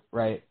you want,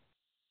 right?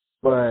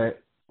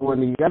 But on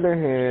the other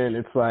hand,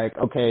 it's like,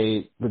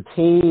 okay, the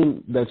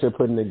team that you're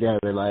putting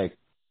together, like,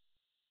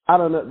 I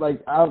don't know,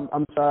 like,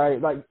 I'm sorry,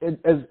 like,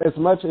 as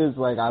much as,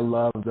 like, I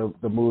love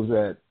the moves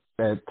that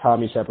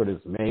Tommy Shepard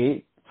has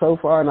made so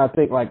far, and I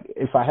think, like,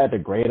 if I had to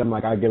grade him,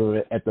 like, I'd give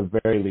him at the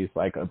very least,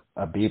 like, a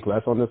B+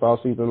 on this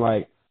offseason.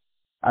 Like,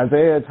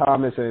 Isaiah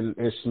Thomas and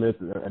Ish Smith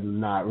are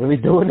not really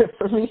doing it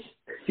for me.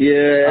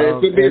 Yeah,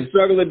 it's going to be a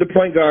struggle at the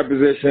point guard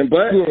position,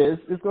 but yeah,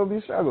 it's going to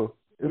be a struggle.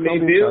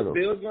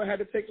 Bill's going to have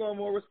to take on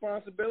more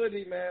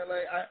responsibility, man.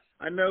 Like,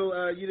 I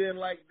know you didn't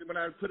like when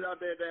I put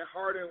out that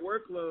Harden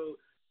workload,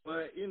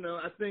 but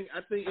I think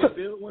if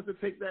Bill wants to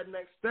take that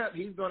next step,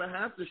 he's going to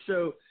have to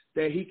show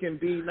that he can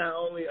be not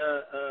only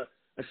a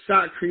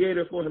shot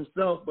creator for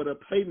himself, but a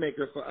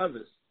playmaker for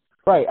others.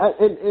 Right,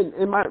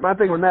 and my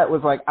thing on that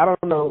was, like, I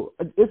don't know.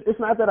 It's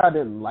not that I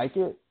didn't like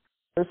it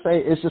per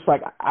se. It's just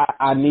like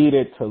I need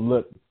it to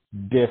look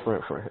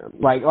different for him.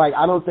 Like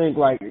I don't think,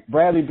 like,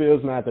 Bradley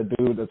Beal's not the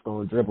dude that's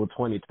going to dribble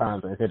 20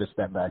 times and hit a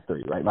step back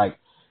 3, right? Like,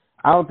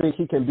 I don't think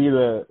he can be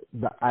the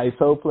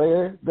ISO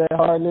player that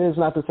Harden is.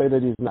 Not to say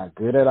that he's not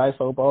good at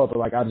ISO ball, but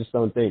like I just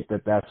don't think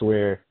that that's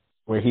where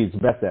he's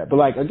best at. But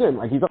like again,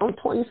 like he's only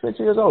 26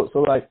 years old, so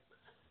like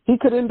he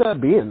could end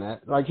up being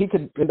that. Like he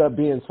could end up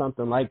being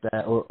something like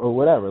that or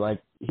whatever.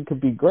 Like he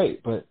could be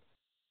great, but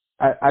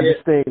I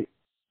just think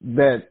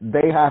that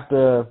they have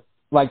to,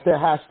 like there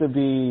has to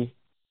be.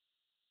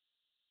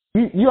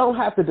 You don't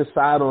have to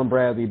decide on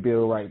Bradley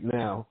Beal right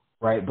now.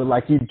 Right, but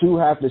like you do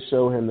have to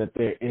show him that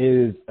there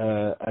is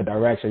a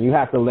direction. You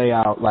have to lay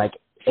out like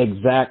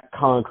exact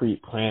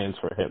concrete plans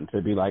for him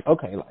to be like,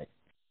 okay, like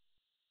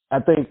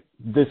I think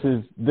this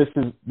is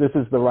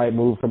the right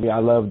move for me. I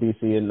love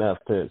DC enough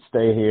to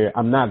stay here.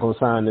 I'm not gonna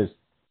sign this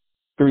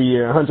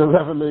 3-year,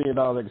 $111 million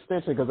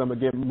extension because I'm gonna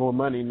get more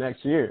money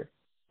next year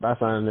by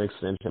signing an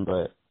extension.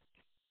 But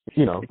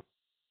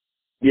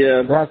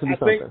there has to be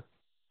something.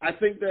 I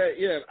think that,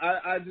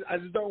 I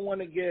just don't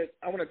want to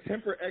I want to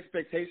temper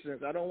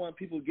expectations. I don't want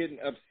people getting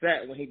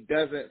upset when he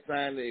doesn't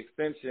sign the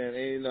extension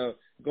and,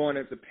 going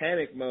into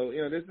panic mode.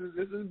 This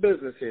is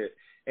business here.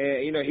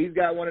 And, he's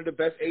got one of the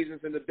best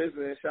agents in the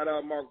business. Shout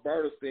out Mark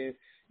Bartelstein.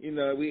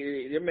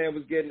 Your man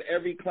was getting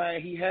every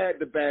client he had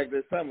to bag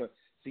this summer.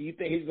 So you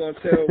think he's going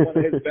to tell one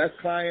of his best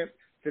clients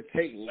to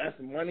take less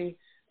money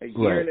a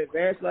year in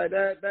advance like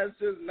that? That's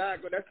just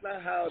not good. That's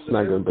not how it's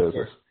not good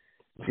business.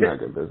 It's not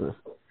good business.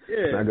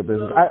 Yeah. Not good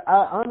business. I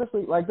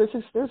honestly, like, this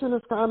extension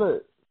is kind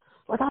of,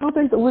 like, I don't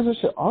think the Wizards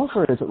should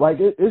offer it. Like,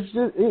 it's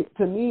just,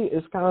 to me,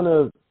 it's kind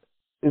of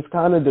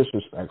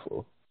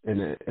disrespectful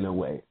in a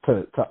way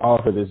to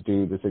offer this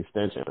dude this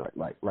extension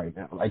like right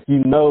now. Like,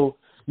 you know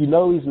he's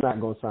not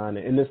going to sign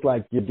it. And it's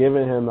like you're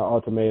giving him the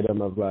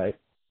ultimatum of, like,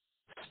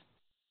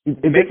 this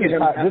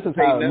is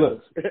how it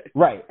looks.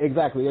 Right,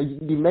 exactly.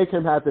 You make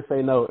him have to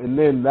say no, and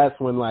then that's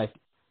when, like,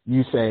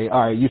 you say,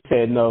 all right, you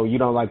said no, you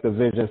don't like the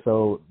vision,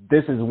 so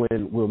this is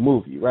when we'll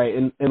move you, right?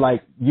 And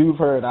like you've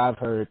heard, I've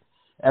heard,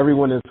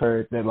 everyone has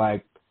heard that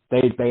like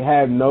they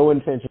have no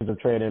intentions of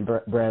trading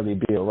Bradley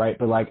Beal, right?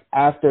 But like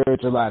after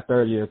July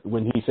 30th,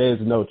 when he says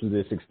no to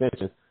this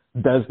extension,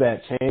 does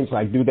that change?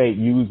 Like, do they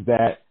use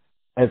that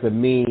as a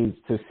means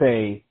to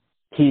say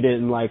he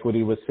didn't like what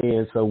he was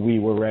seeing, so we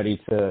were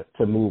ready to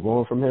move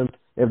on from him?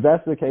 If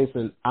that's the case,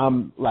 then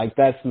I'm like,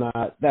 that's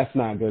not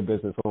good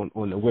business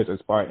on the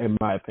Wizards' part, in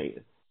my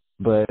opinion.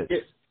 But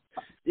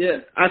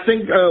I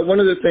think one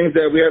of the things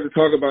that we have to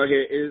talk about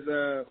here is,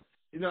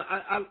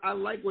 I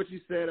like what you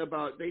said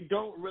about they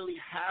don't really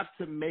have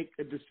to make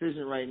a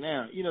decision right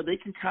now. They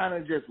can kind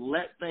of just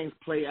let things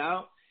play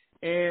out.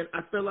 And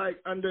I feel like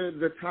under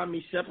the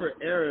Tommy Shepard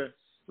era,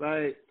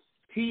 like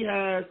he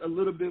has a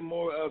little bit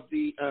more of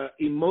the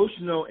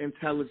emotional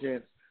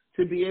intelligence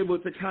to be able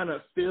to kind of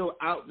fill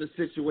out the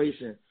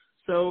situation.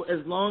 So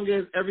as long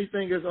as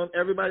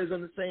everybody's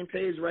on the same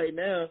page right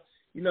now,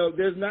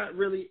 there's not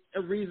really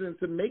a reason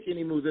to make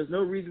any moves. There's no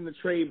reason to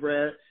trade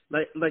Brad.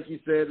 Like you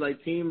said,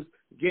 like teams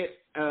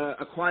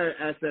acquire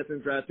assets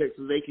and draft picks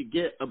so they could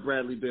get a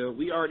Bradley Beal.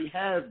 We already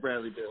have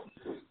Bradley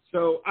Beal.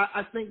 So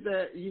I think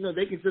that,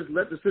 they can just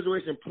let the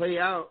situation play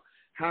out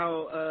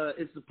how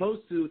it's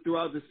supposed to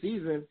throughout the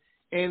season.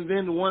 And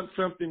then once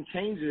something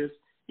changes,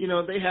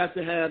 they have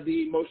to have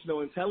the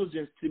emotional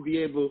intelligence to be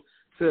able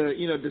to,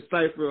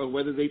 decipher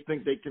whether they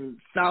think they can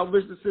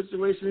salvage the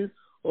situation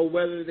or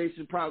whether they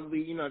should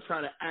probably, try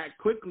to act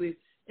quickly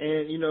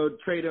and,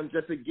 trade them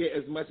just to get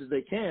as much as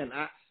they can.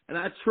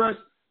 I trust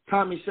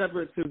Tommy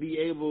Shepard to be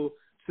able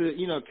to,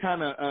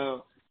 kind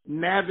of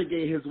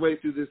navigate his way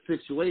through this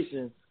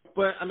situation.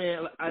 But, I mean,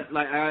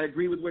 I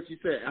agree with what you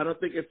said. I don't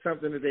think it's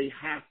something that they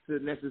have to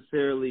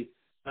necessarily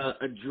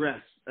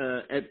address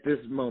at this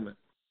moment.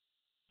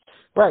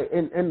 Right,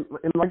 and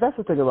like that's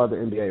the thing about the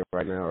NBA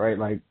right now, right?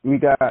 Like we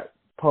got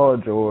Paul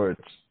George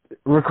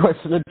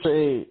requesting a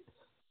trade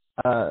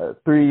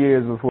 3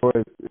 years before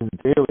his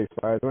deal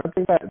expires. And I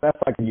think that's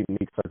like a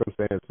unique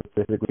circumstance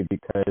specifically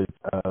because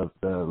of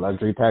the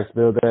luxury tax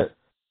bill that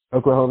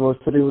Oklahoma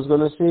City was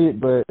going to see.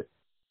 But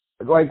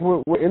like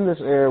we're in this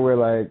era where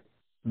like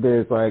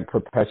there's like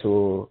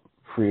perpetual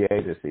free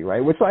agency,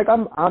 right? Which like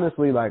I'm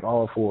honestly like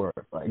all for,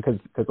 like because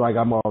like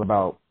I'm all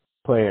about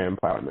player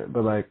empowerment.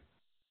 But like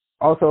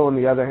also on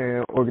the other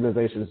hand,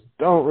 organizations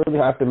don't really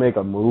have to make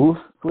a move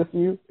with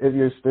you if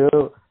you're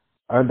still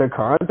under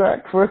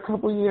contract for a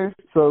couple years.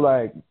 So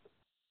like,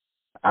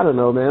 I don't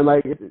know, man.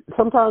 Like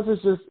sometimes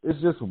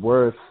it's just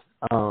worth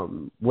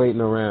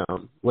waiting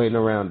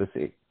around to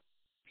see.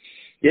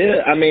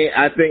 Yeah, I mean,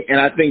 I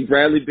think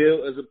Bradley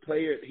Beal is a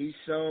player. He's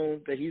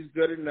shown that he's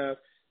good enough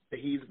that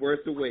he's worth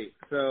the wait.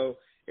 So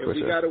if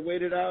we got to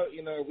wait it out,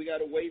 we got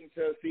to wait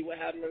until see what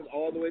happens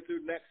all the way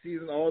through next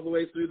season, all the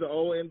way through the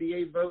whole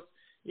NBA vote.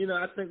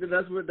 I think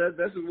that's what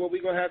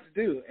we're gonna have to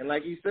do. And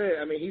like you said,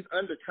 I mean, he's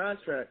under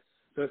contract.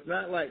 So it's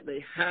not like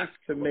they have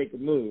to make a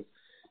move.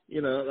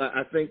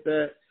 I think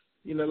that,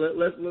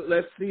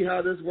 let's see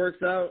how this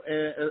works out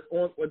and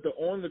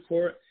on the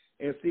court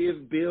and see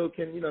if Bill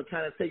can,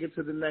 kind of take it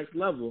to the next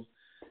level.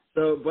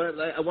 So, but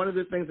like one of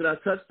the things that I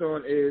touched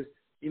on is,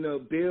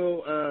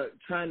 Bill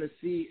trying to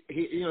see,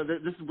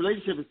 this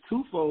relationship is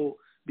twofold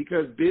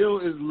because Bill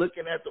is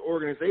looking at the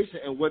organization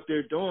and what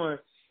they're doing.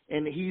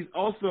 And he's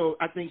also,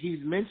 I think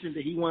he's mentioned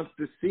that he wants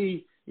to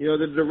see,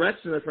 the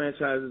direction the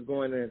franchise is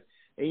going in.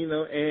 And,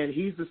 and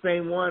he's the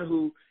same one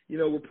who,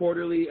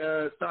 reportedly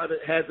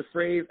had the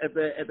phrase at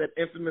that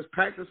infamous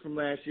practice from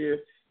last year,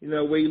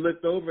 where he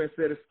looked over and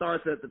said it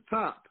starts at the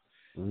top.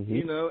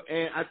 Mm-hmm.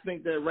 And I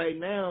think that right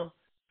now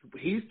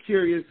he's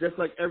curious, just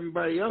like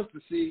everybody else, to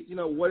see,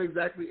 what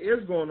exactly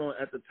is going on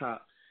at the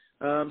top.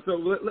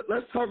 So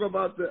let's talk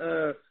about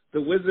the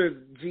Wizards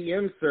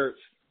GM search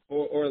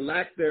or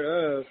lack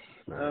thereof.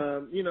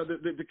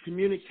 The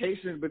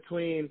communication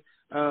between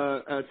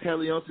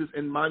Talionis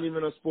and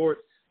Monumental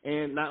Sports,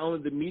 and not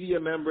only the media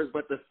members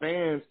but the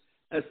fans,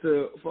 as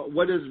to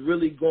what is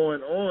really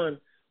going on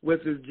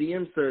with this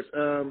GM search.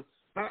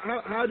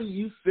 How do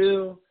you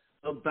feel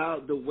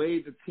about the way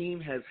the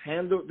team has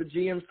handled the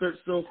GM search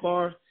so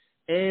far?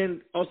 And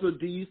also,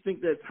 do you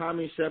think that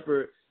Tommy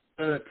Shepard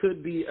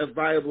could be a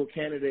viable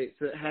candidate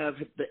to have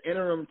the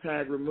interim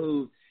tag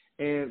removed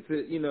and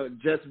to,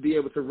 just be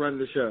able to run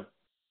the show?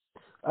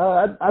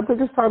 I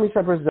think it's Tommy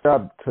Shepard's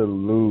job to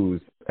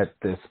lose at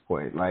this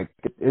point. Like,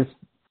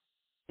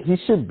 he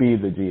should be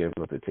the GM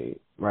of the team,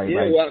 right?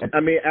 Yeah,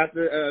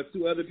 after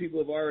two other people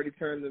have already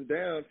turned them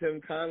down, Tim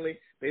Connolly,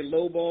 they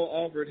lowball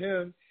offered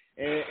him,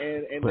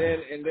 and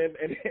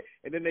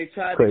then they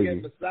tried to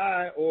get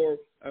Masai, or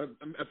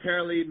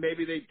apparently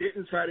maybe they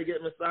didn't try to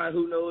get Masai.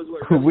 Who knows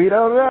what? Really we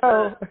don't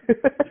know.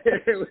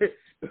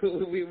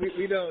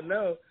 we don't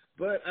know.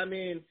 But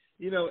in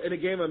a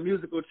game of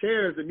musical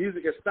chairs, the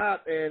music has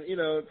stopped, and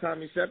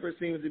Tommy Shepard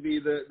seems to be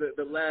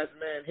the last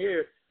man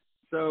here.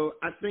 So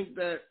I think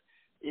that.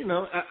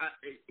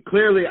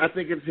 Clearly, I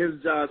think it's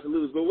his job to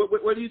lose. But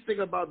what do you think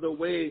about the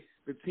way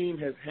the team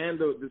has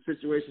handled the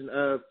situation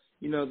of,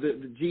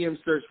 the GM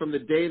search from the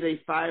day they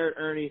fired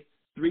Ernie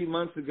 3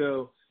 months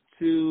ago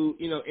to,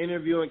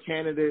 interviewing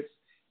candidates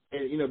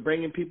and,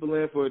 bringing people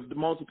in for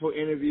multiple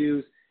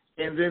interviews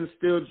and then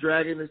still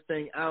dragging this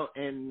thing out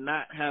and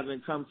not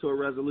having come to a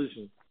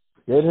resolution?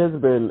 It has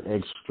been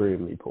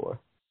extremely poor.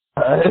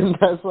 And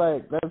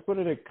that's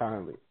putting it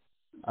kindly.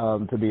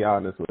 To be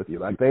honest with you,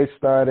 like they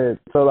started.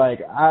 So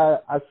like I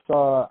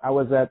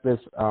was at this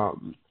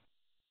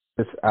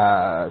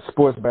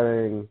sports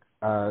betting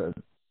the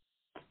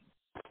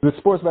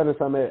sports betting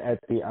summit at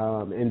the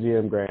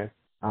NGM Grand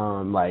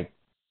like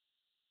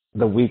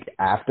the week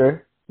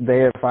after they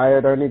had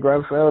fired Ernie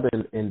Grunfeld,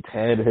 and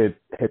Ted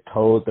had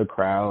told the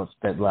crowds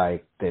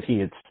that he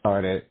had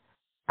started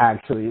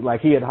actually, like,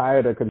 he had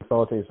hired a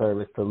consulting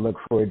service to look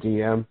for a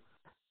GM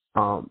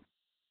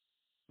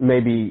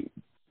maybe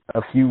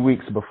a few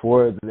weeks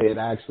before they had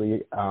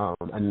actually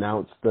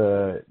announced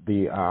that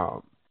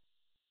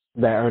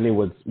Ernie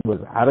was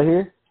out of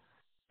here,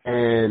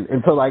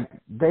 and so like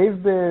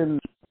they've been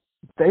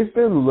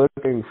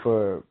looking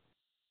for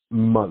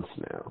months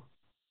now,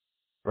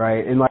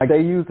 right? And like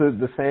they use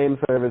the same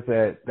service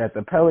that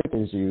the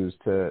Pelicans use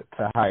to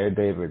hire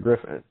David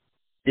Griffin.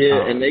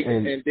 Yeah, and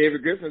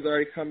David Griffin's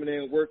already coming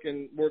in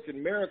working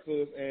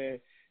miracles,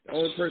 and the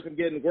only person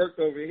getting worked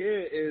over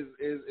here is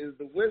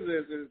the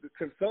Wizards, is the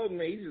consultant.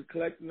 He's just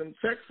collecting them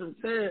checks from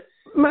Ted.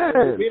 Man,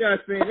 we're not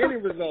seeing any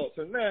results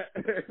from that.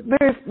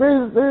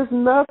 There's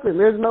nothing.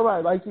 There's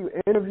nobody. Like, you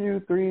interview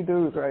 3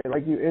 dudes, right?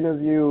 Like, you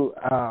interview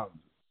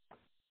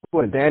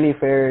Danny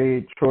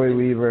Ferry, Troy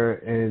Weaver,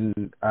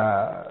 and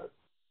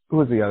who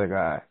was the other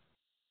guy?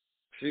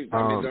 Shoot,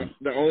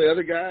 the only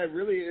other guy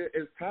really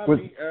is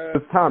Tommy.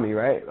 It's Tommy,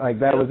 right? Like,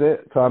 that was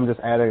it. So I'm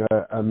just adding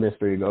a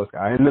mystery ghost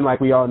guy, and then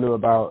like we all knew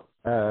about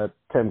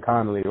Tim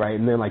Connolly, right?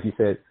 And then, like you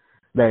said,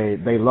 they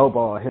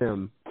lowball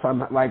him,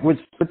 like, which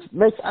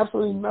makes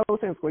absolutely no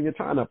sense when you're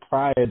trying to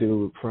pry a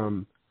dude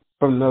from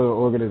another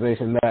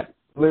organization that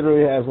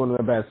literally has one of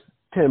the best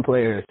 10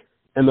 players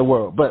in the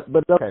world. But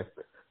okay,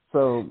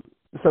 so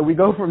we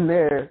go from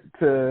there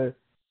to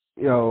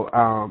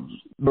the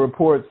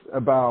reports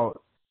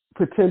about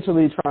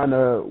potentially trying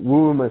to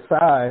woo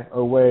Masai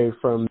away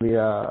from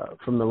the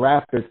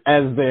Raptors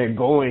as they're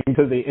going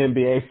to the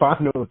NBA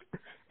Finals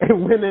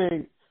and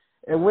winning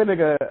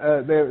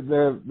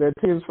their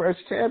team's first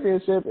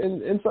championship,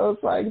 and so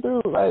it's like,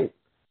 dude, like,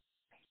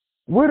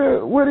 what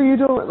are you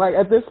doing? Like,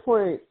 at this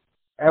point,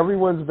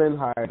 everyone's been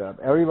hired up.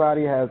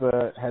 Everybody has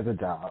a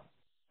job,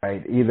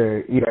 right?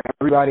 Either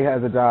everybody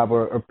has a job,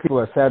 or people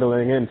are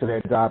settling into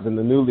their jobs, and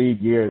the new league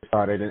year has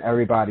started, and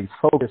everybody's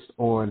focused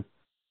on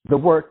the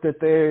work that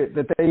they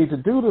need to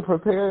do to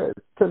prepare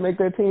to make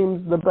their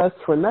teams the best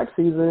for next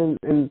season.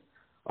 And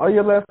all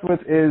you're left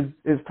with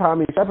is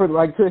Tommy Shepard.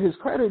 Like, to his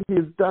credit,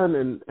 he's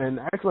done an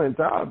excellent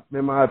job,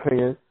 in my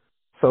opinion,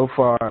 so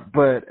far.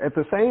 But at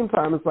the same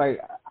time, it's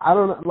like, I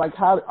don't know, like,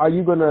 how are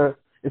you gonna?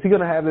 Is he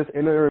gonna have this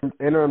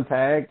interim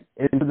tag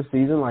into the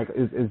season? Like,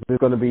 is this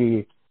gonna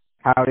be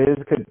how it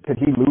is? Could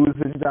he lose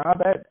his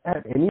job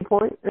at any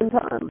point in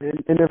time?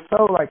 And if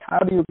so, like, how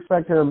do you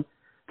expect him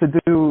to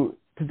do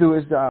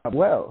his job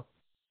well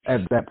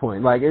at that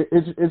point? Like,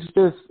 it's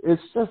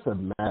just a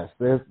mess.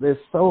 There's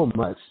so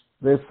much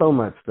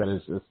that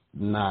is just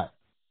not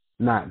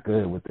not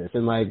good with this.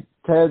 And like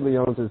Ted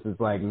Leonsis is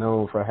like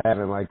known for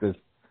having like this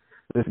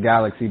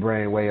galaxy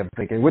brain way of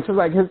thinking, which is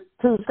like his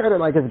credit,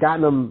 like has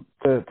gotten him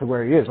to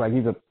where he is. Like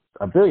he's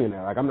a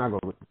billionaire. Like I'm not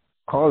gonna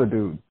call the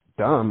dude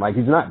dumb. Like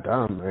he's not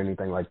dumb or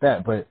anything like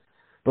that. But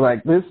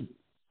like this,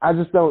 I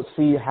just don't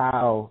see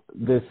how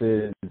this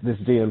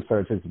GM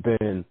search has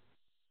been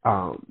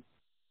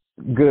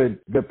good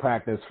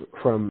practice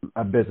from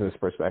a business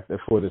perspective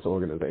for this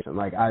organization.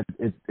 Like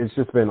it's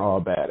just been all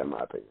bad in my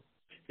opinion.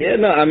 Yeah,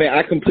 no, I mean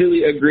I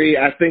completely agree.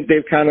 I think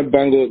they've kind of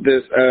bungled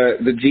this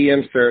the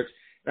GM search.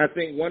 And I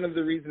think one of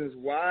the reasons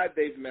why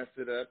they've messed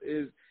it up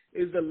is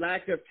the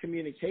lack of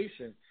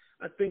communication.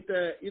 I think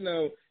that,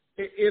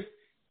 if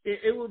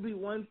it would be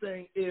one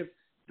thing if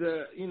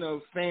the,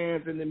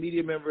 fans and the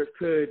media members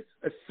could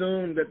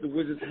assume that the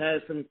Wizards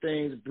had some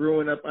things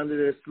brewing up under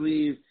their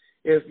sleeves.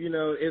 If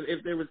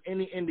there was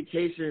any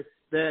indication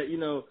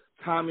that,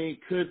 Tommy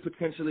could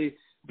potentially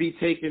be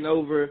taken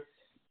over.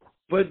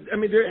 But, I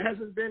mean, there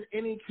hasn't been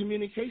any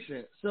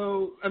communication.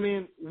 So, I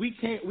mean, we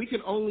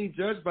can only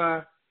judge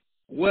by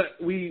what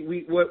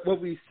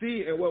we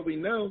see and what we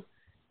know.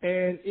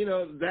 And,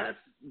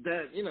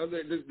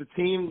 the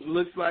team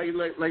looks like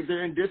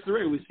they're in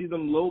disarray. We see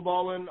them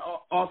lowballing,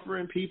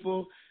 offering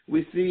people.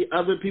 We see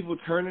other people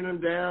turning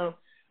them down.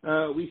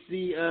 We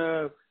see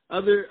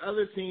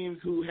other teams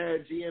who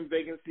had GM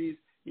vacancies,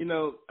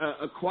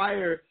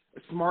 acquire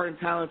smart and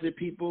talented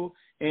people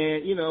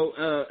and,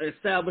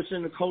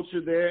 establishing the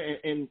culture there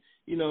and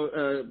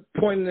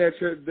pointing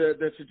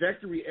the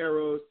trajectory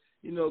arrows,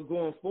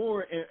 going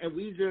forward. And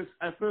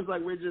I feel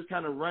like we're just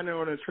kind of running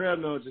on a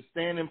treadmill, just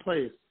staying in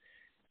place.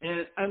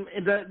 And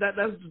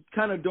that's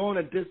kind of doing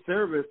a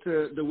disservice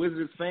to the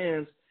Wizards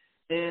fans.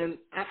 And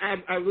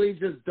I really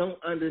just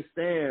don't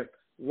understand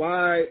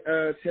why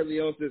Ted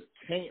Leonsis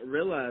can't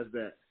realize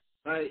that.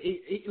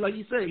 Like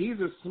you said, he's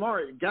a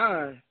smart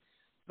guy.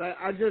 But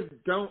I just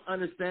don't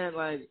understand,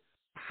 like,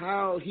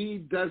 how he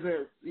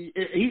doesn't –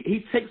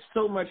 he takes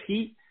so much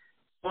heat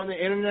on the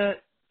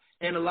internet,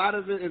 and a lot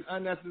of it is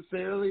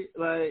unnecessary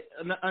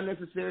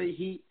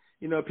heat.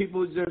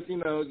 People just,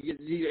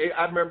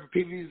 I remember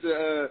people used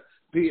to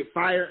be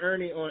fire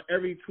Ernie on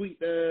every tweet,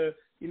 Ted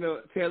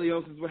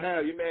Leonsis would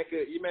have. Your man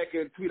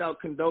could tweet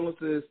out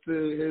condolences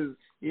to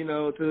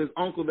his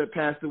uncle that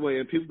passed away,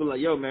 and people be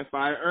like, yo, man,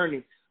 fire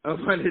Ernie up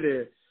under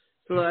there.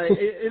 So, like,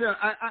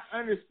 I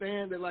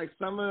understand that, like,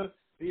 some of,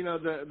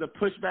 the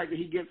pushback that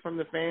he gets from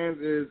the fans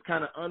is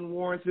kind of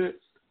unwarranted.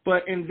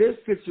 But in this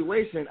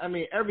situation, I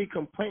mean, every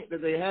complaint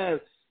that they have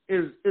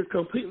is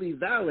completely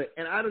valid.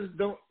 And I just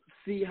don't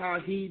see how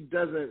he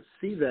doesn't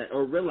see that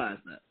or realize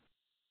that.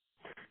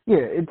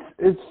 Yeah,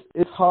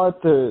 it's hard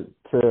to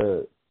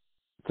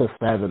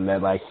fathom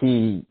that, like,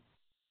 he's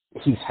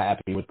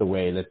happy with the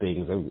way that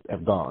things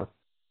have gone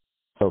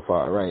so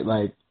far, right?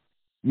 Like,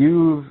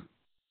 you're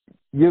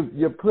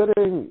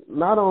putting,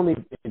 not only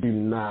do you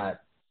not,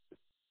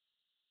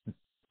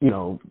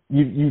 you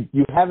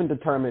haven't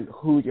determined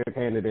who your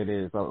candidate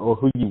is or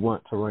who you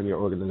want to run your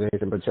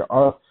organization, but you're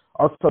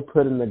also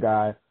putting the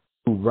guy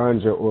who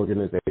runs your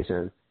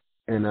organization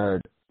in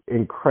an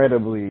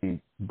incredibly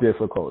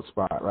difficult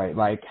spot, right?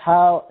 Like,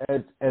 how,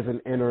 as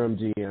an interim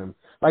GM,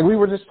 like we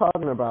were just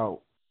talking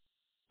about,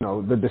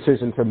 the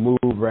decision to move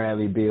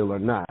Bradley Beal or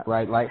not,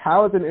 right? Like,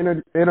 how as an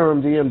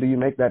interim GM do you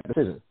make that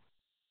decision?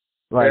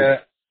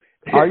 Like,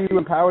 are you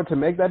empowered to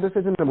make that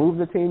decision to move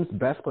the team's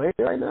best player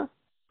right now?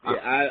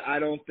 Yeah, I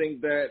don't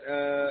think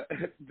that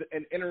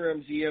an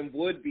interim GM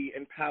would be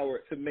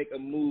empowered to make a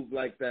move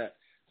like that.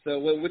 So,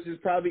 which is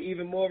probably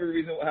even more of a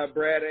reason why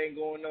Brad ain't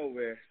going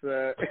nowhere.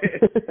 So,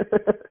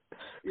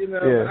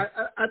 yeah.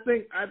 I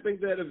think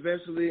that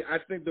eventually, I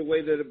think the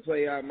way that it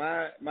play out,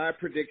 my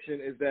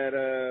prediction is that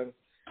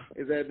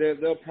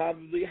they'll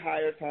probably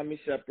hire Tommy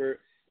Shepard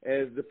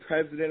as the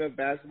president of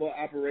basketball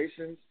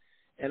operations.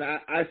 And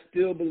I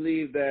still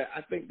believe that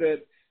I think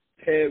that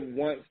Ted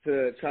wants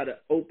to try to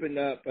open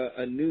up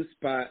a new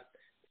spot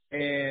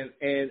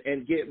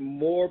and get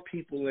more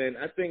people in.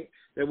 I think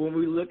that when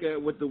we look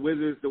at what the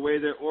Wizards, the way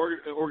their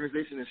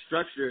organization is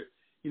structured,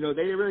 they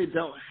really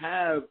don't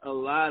have a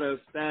lot of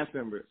staff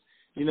members.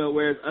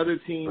 Whereas other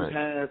teams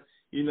have,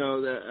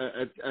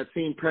 a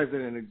team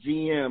president, a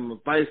GM, a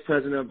vice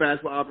president of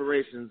basketball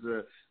operations,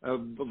 a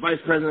vice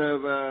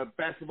president of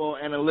basketball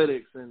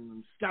analytics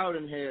and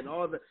scouting head and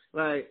all that.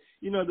 Like,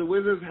 the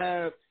Wizards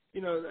have,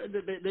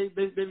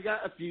 they've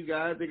got a few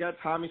guys. They got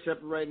Tommy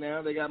Shepard right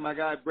now. They got my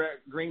guy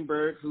Brett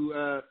Greenberg, who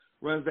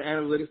runs the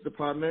analytics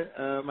department.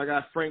 My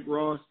guy Frank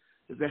Ross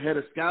is the head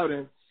of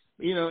scouting.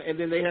 And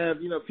then they have,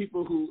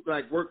 people who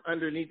like work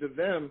underneath of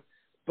them.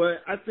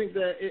 But I think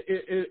that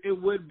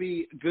it would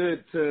be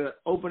good to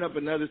open up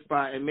another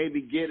spot and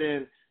maybe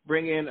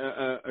bring in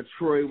a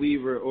Troy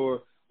Weaver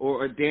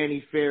or a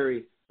Danny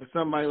Ferry or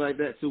somebody like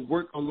that to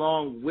work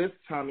along with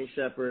Tommy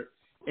Shepard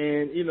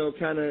and,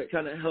 kind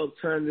of help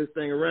turn this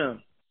thing around.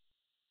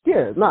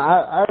 Yeah, no,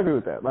 I agree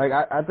with that. Like,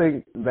 I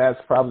think that's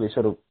probably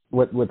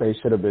what they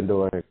should have been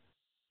doing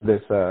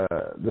this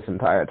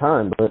entire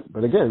time.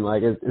 But again,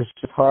 like, it's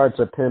just hard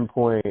to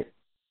pinpoint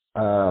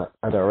a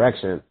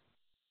direction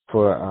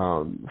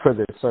for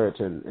this search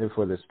and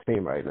for this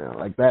team right now.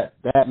 Like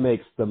that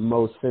makes the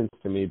most sense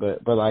to me.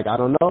 But like I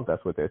don't know if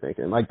that's what they're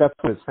thinking. Like that's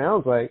what it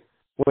sounds like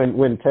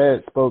when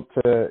Ted spoke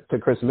to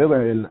Chris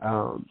Miller in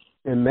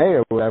May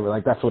or whatever.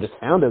 Like that's what it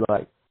sounded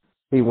like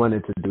he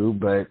wanted to do.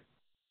 But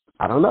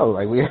I don't know.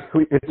 Like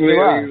it's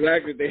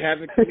exactly. They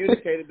haven't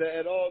communicated that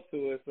at all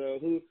to us. So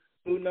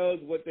who knows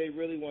what they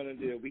really want to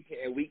do? We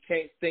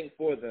can't think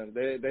for them.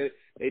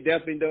 They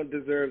definitely don't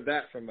deserve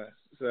that from us.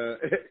 So.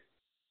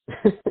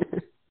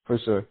 For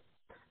sure.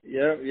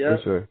 Yep. For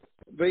sure.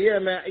 But yeah,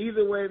 man,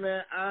 either way,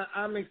 man,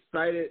 I'm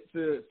excited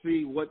to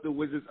see what the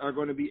Wizards are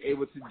going to be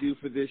able to do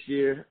for this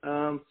year.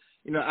 I'm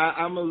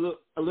a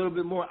little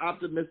bit more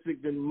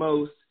optimistic than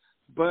most,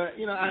 but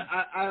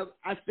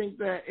I think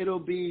that it'll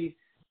be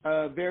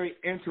very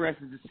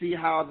interesting to see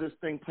how this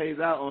thing plays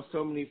out on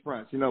so many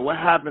fronts. What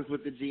happens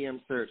with the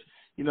GM search?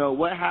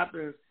 What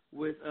happens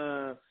with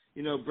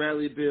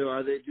Bradley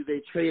Beal? Do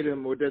they trade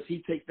him, or does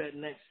he take that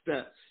next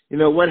step?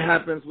 What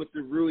happens with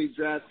the Rui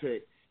draft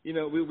pick?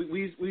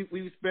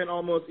 We spent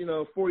almost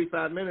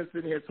 45 minutes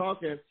sitting here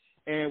talking,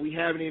 and we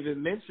haven't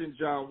even mentioned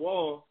John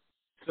Wall.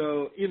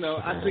 So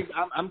I think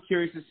I'm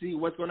curious to see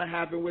what's going to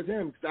happen with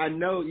him, because I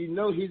know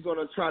he's going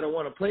to try to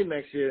want to play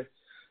next year.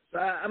 So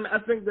I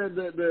think that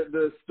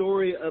the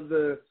story of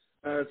the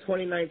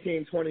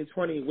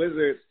 2019-2020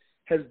 Wizards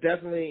has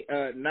definitely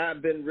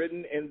not been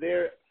written, and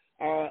there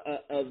are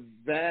a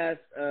vast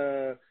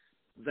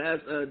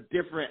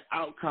different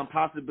outcome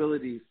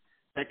possibilities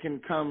that can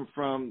come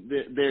from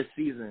their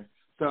season.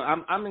 So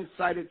I'm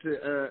excited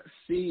to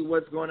see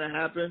what's going to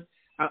happen.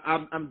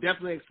 I'm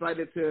definitely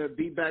excited to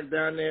be back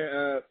down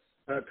there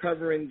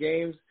covering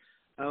games.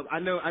 I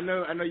know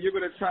you're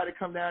going to try to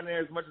come down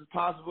there as much as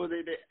possible.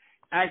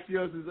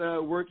 Axios is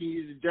working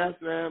you to death,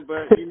 man.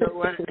 But you know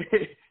what?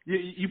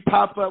 you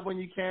pop up when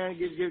you can.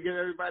 Give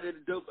everybody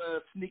the dope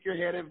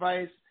sneakerhead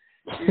advice.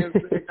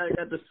 I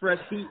got the fresh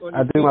heat on.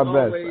 I do my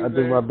best. I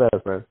do my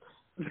best, man.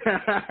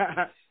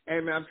 Hey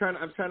man,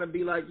 I'm trying to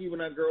be like you when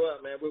I grow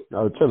up, man.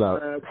 Chill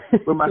out.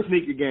 With my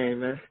sneaker game,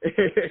 man.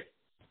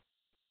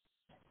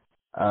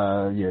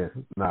 Yeah,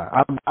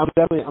 nah.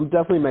 I'm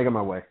definitely making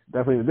my way.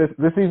 Definitely,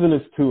 this season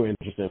is too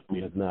interesting for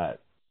me to not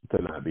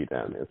be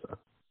down there. So.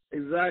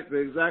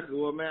 Exactly.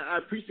 Well, man, I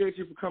appreciate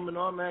you for coming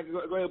on, man. Go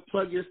ahead and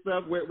plug your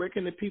stuff. Where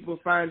can the people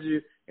find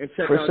you and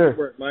check out your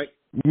work, Mike?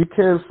 You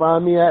can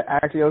find me at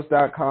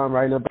Axios.com,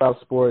 writing about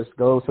sports.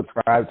 Go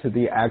subscribe to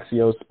the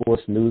Axios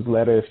Sports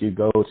newsletter. If you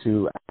go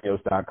to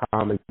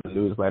Axios.com and the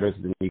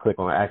newsletters, then you click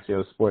on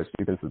Axios Sports,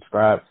 you can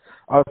subscribe.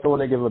 I also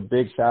want to give a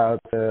big shout out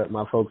to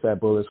my folks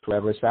at Bullets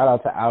Forever. Shout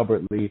out to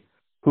Albert Lee,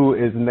 who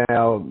is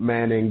now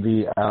manning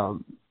the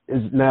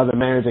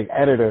managing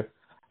editor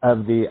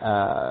of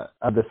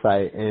the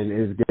site, and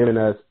is giving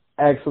us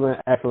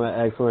excellent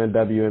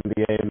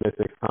WNBA and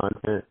Mystics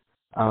content.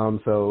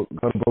 So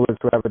go to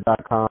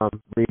bulletsforever.com,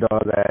 read all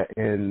that,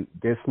 and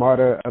get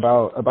smarter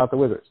about the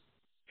Wizards.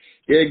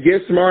 Yeah,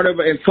 get smarter,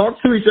 and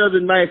talk to each other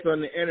nice on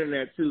the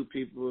internet too,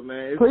 people,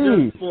 man. It's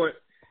Please. Just sport.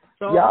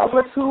 So y'all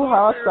are too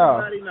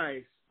hostile.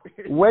 Nice.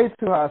 Way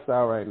too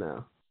hostile right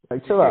now.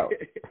 Like, chill out.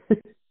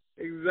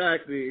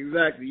 Exactly.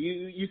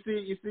 You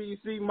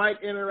see Mike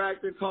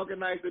interacting, talking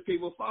nice to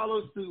people.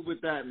 Follow suit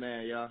with that,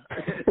 man, y'all.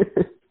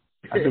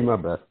 I do my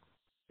best.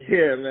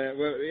 Yeah, man.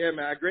 Well, yeah,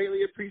 man. I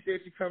greatly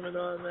appreciate you coming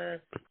on, man.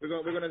 We're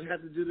gonna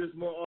have to do this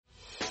more often.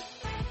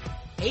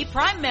 Hey,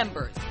 Prime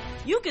members,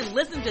 you can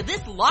listen to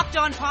this Locked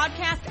On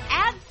podcast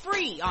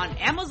ad-free on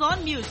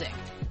Amazon Music.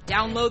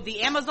 Download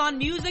the Amazon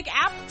Music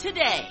app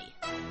today.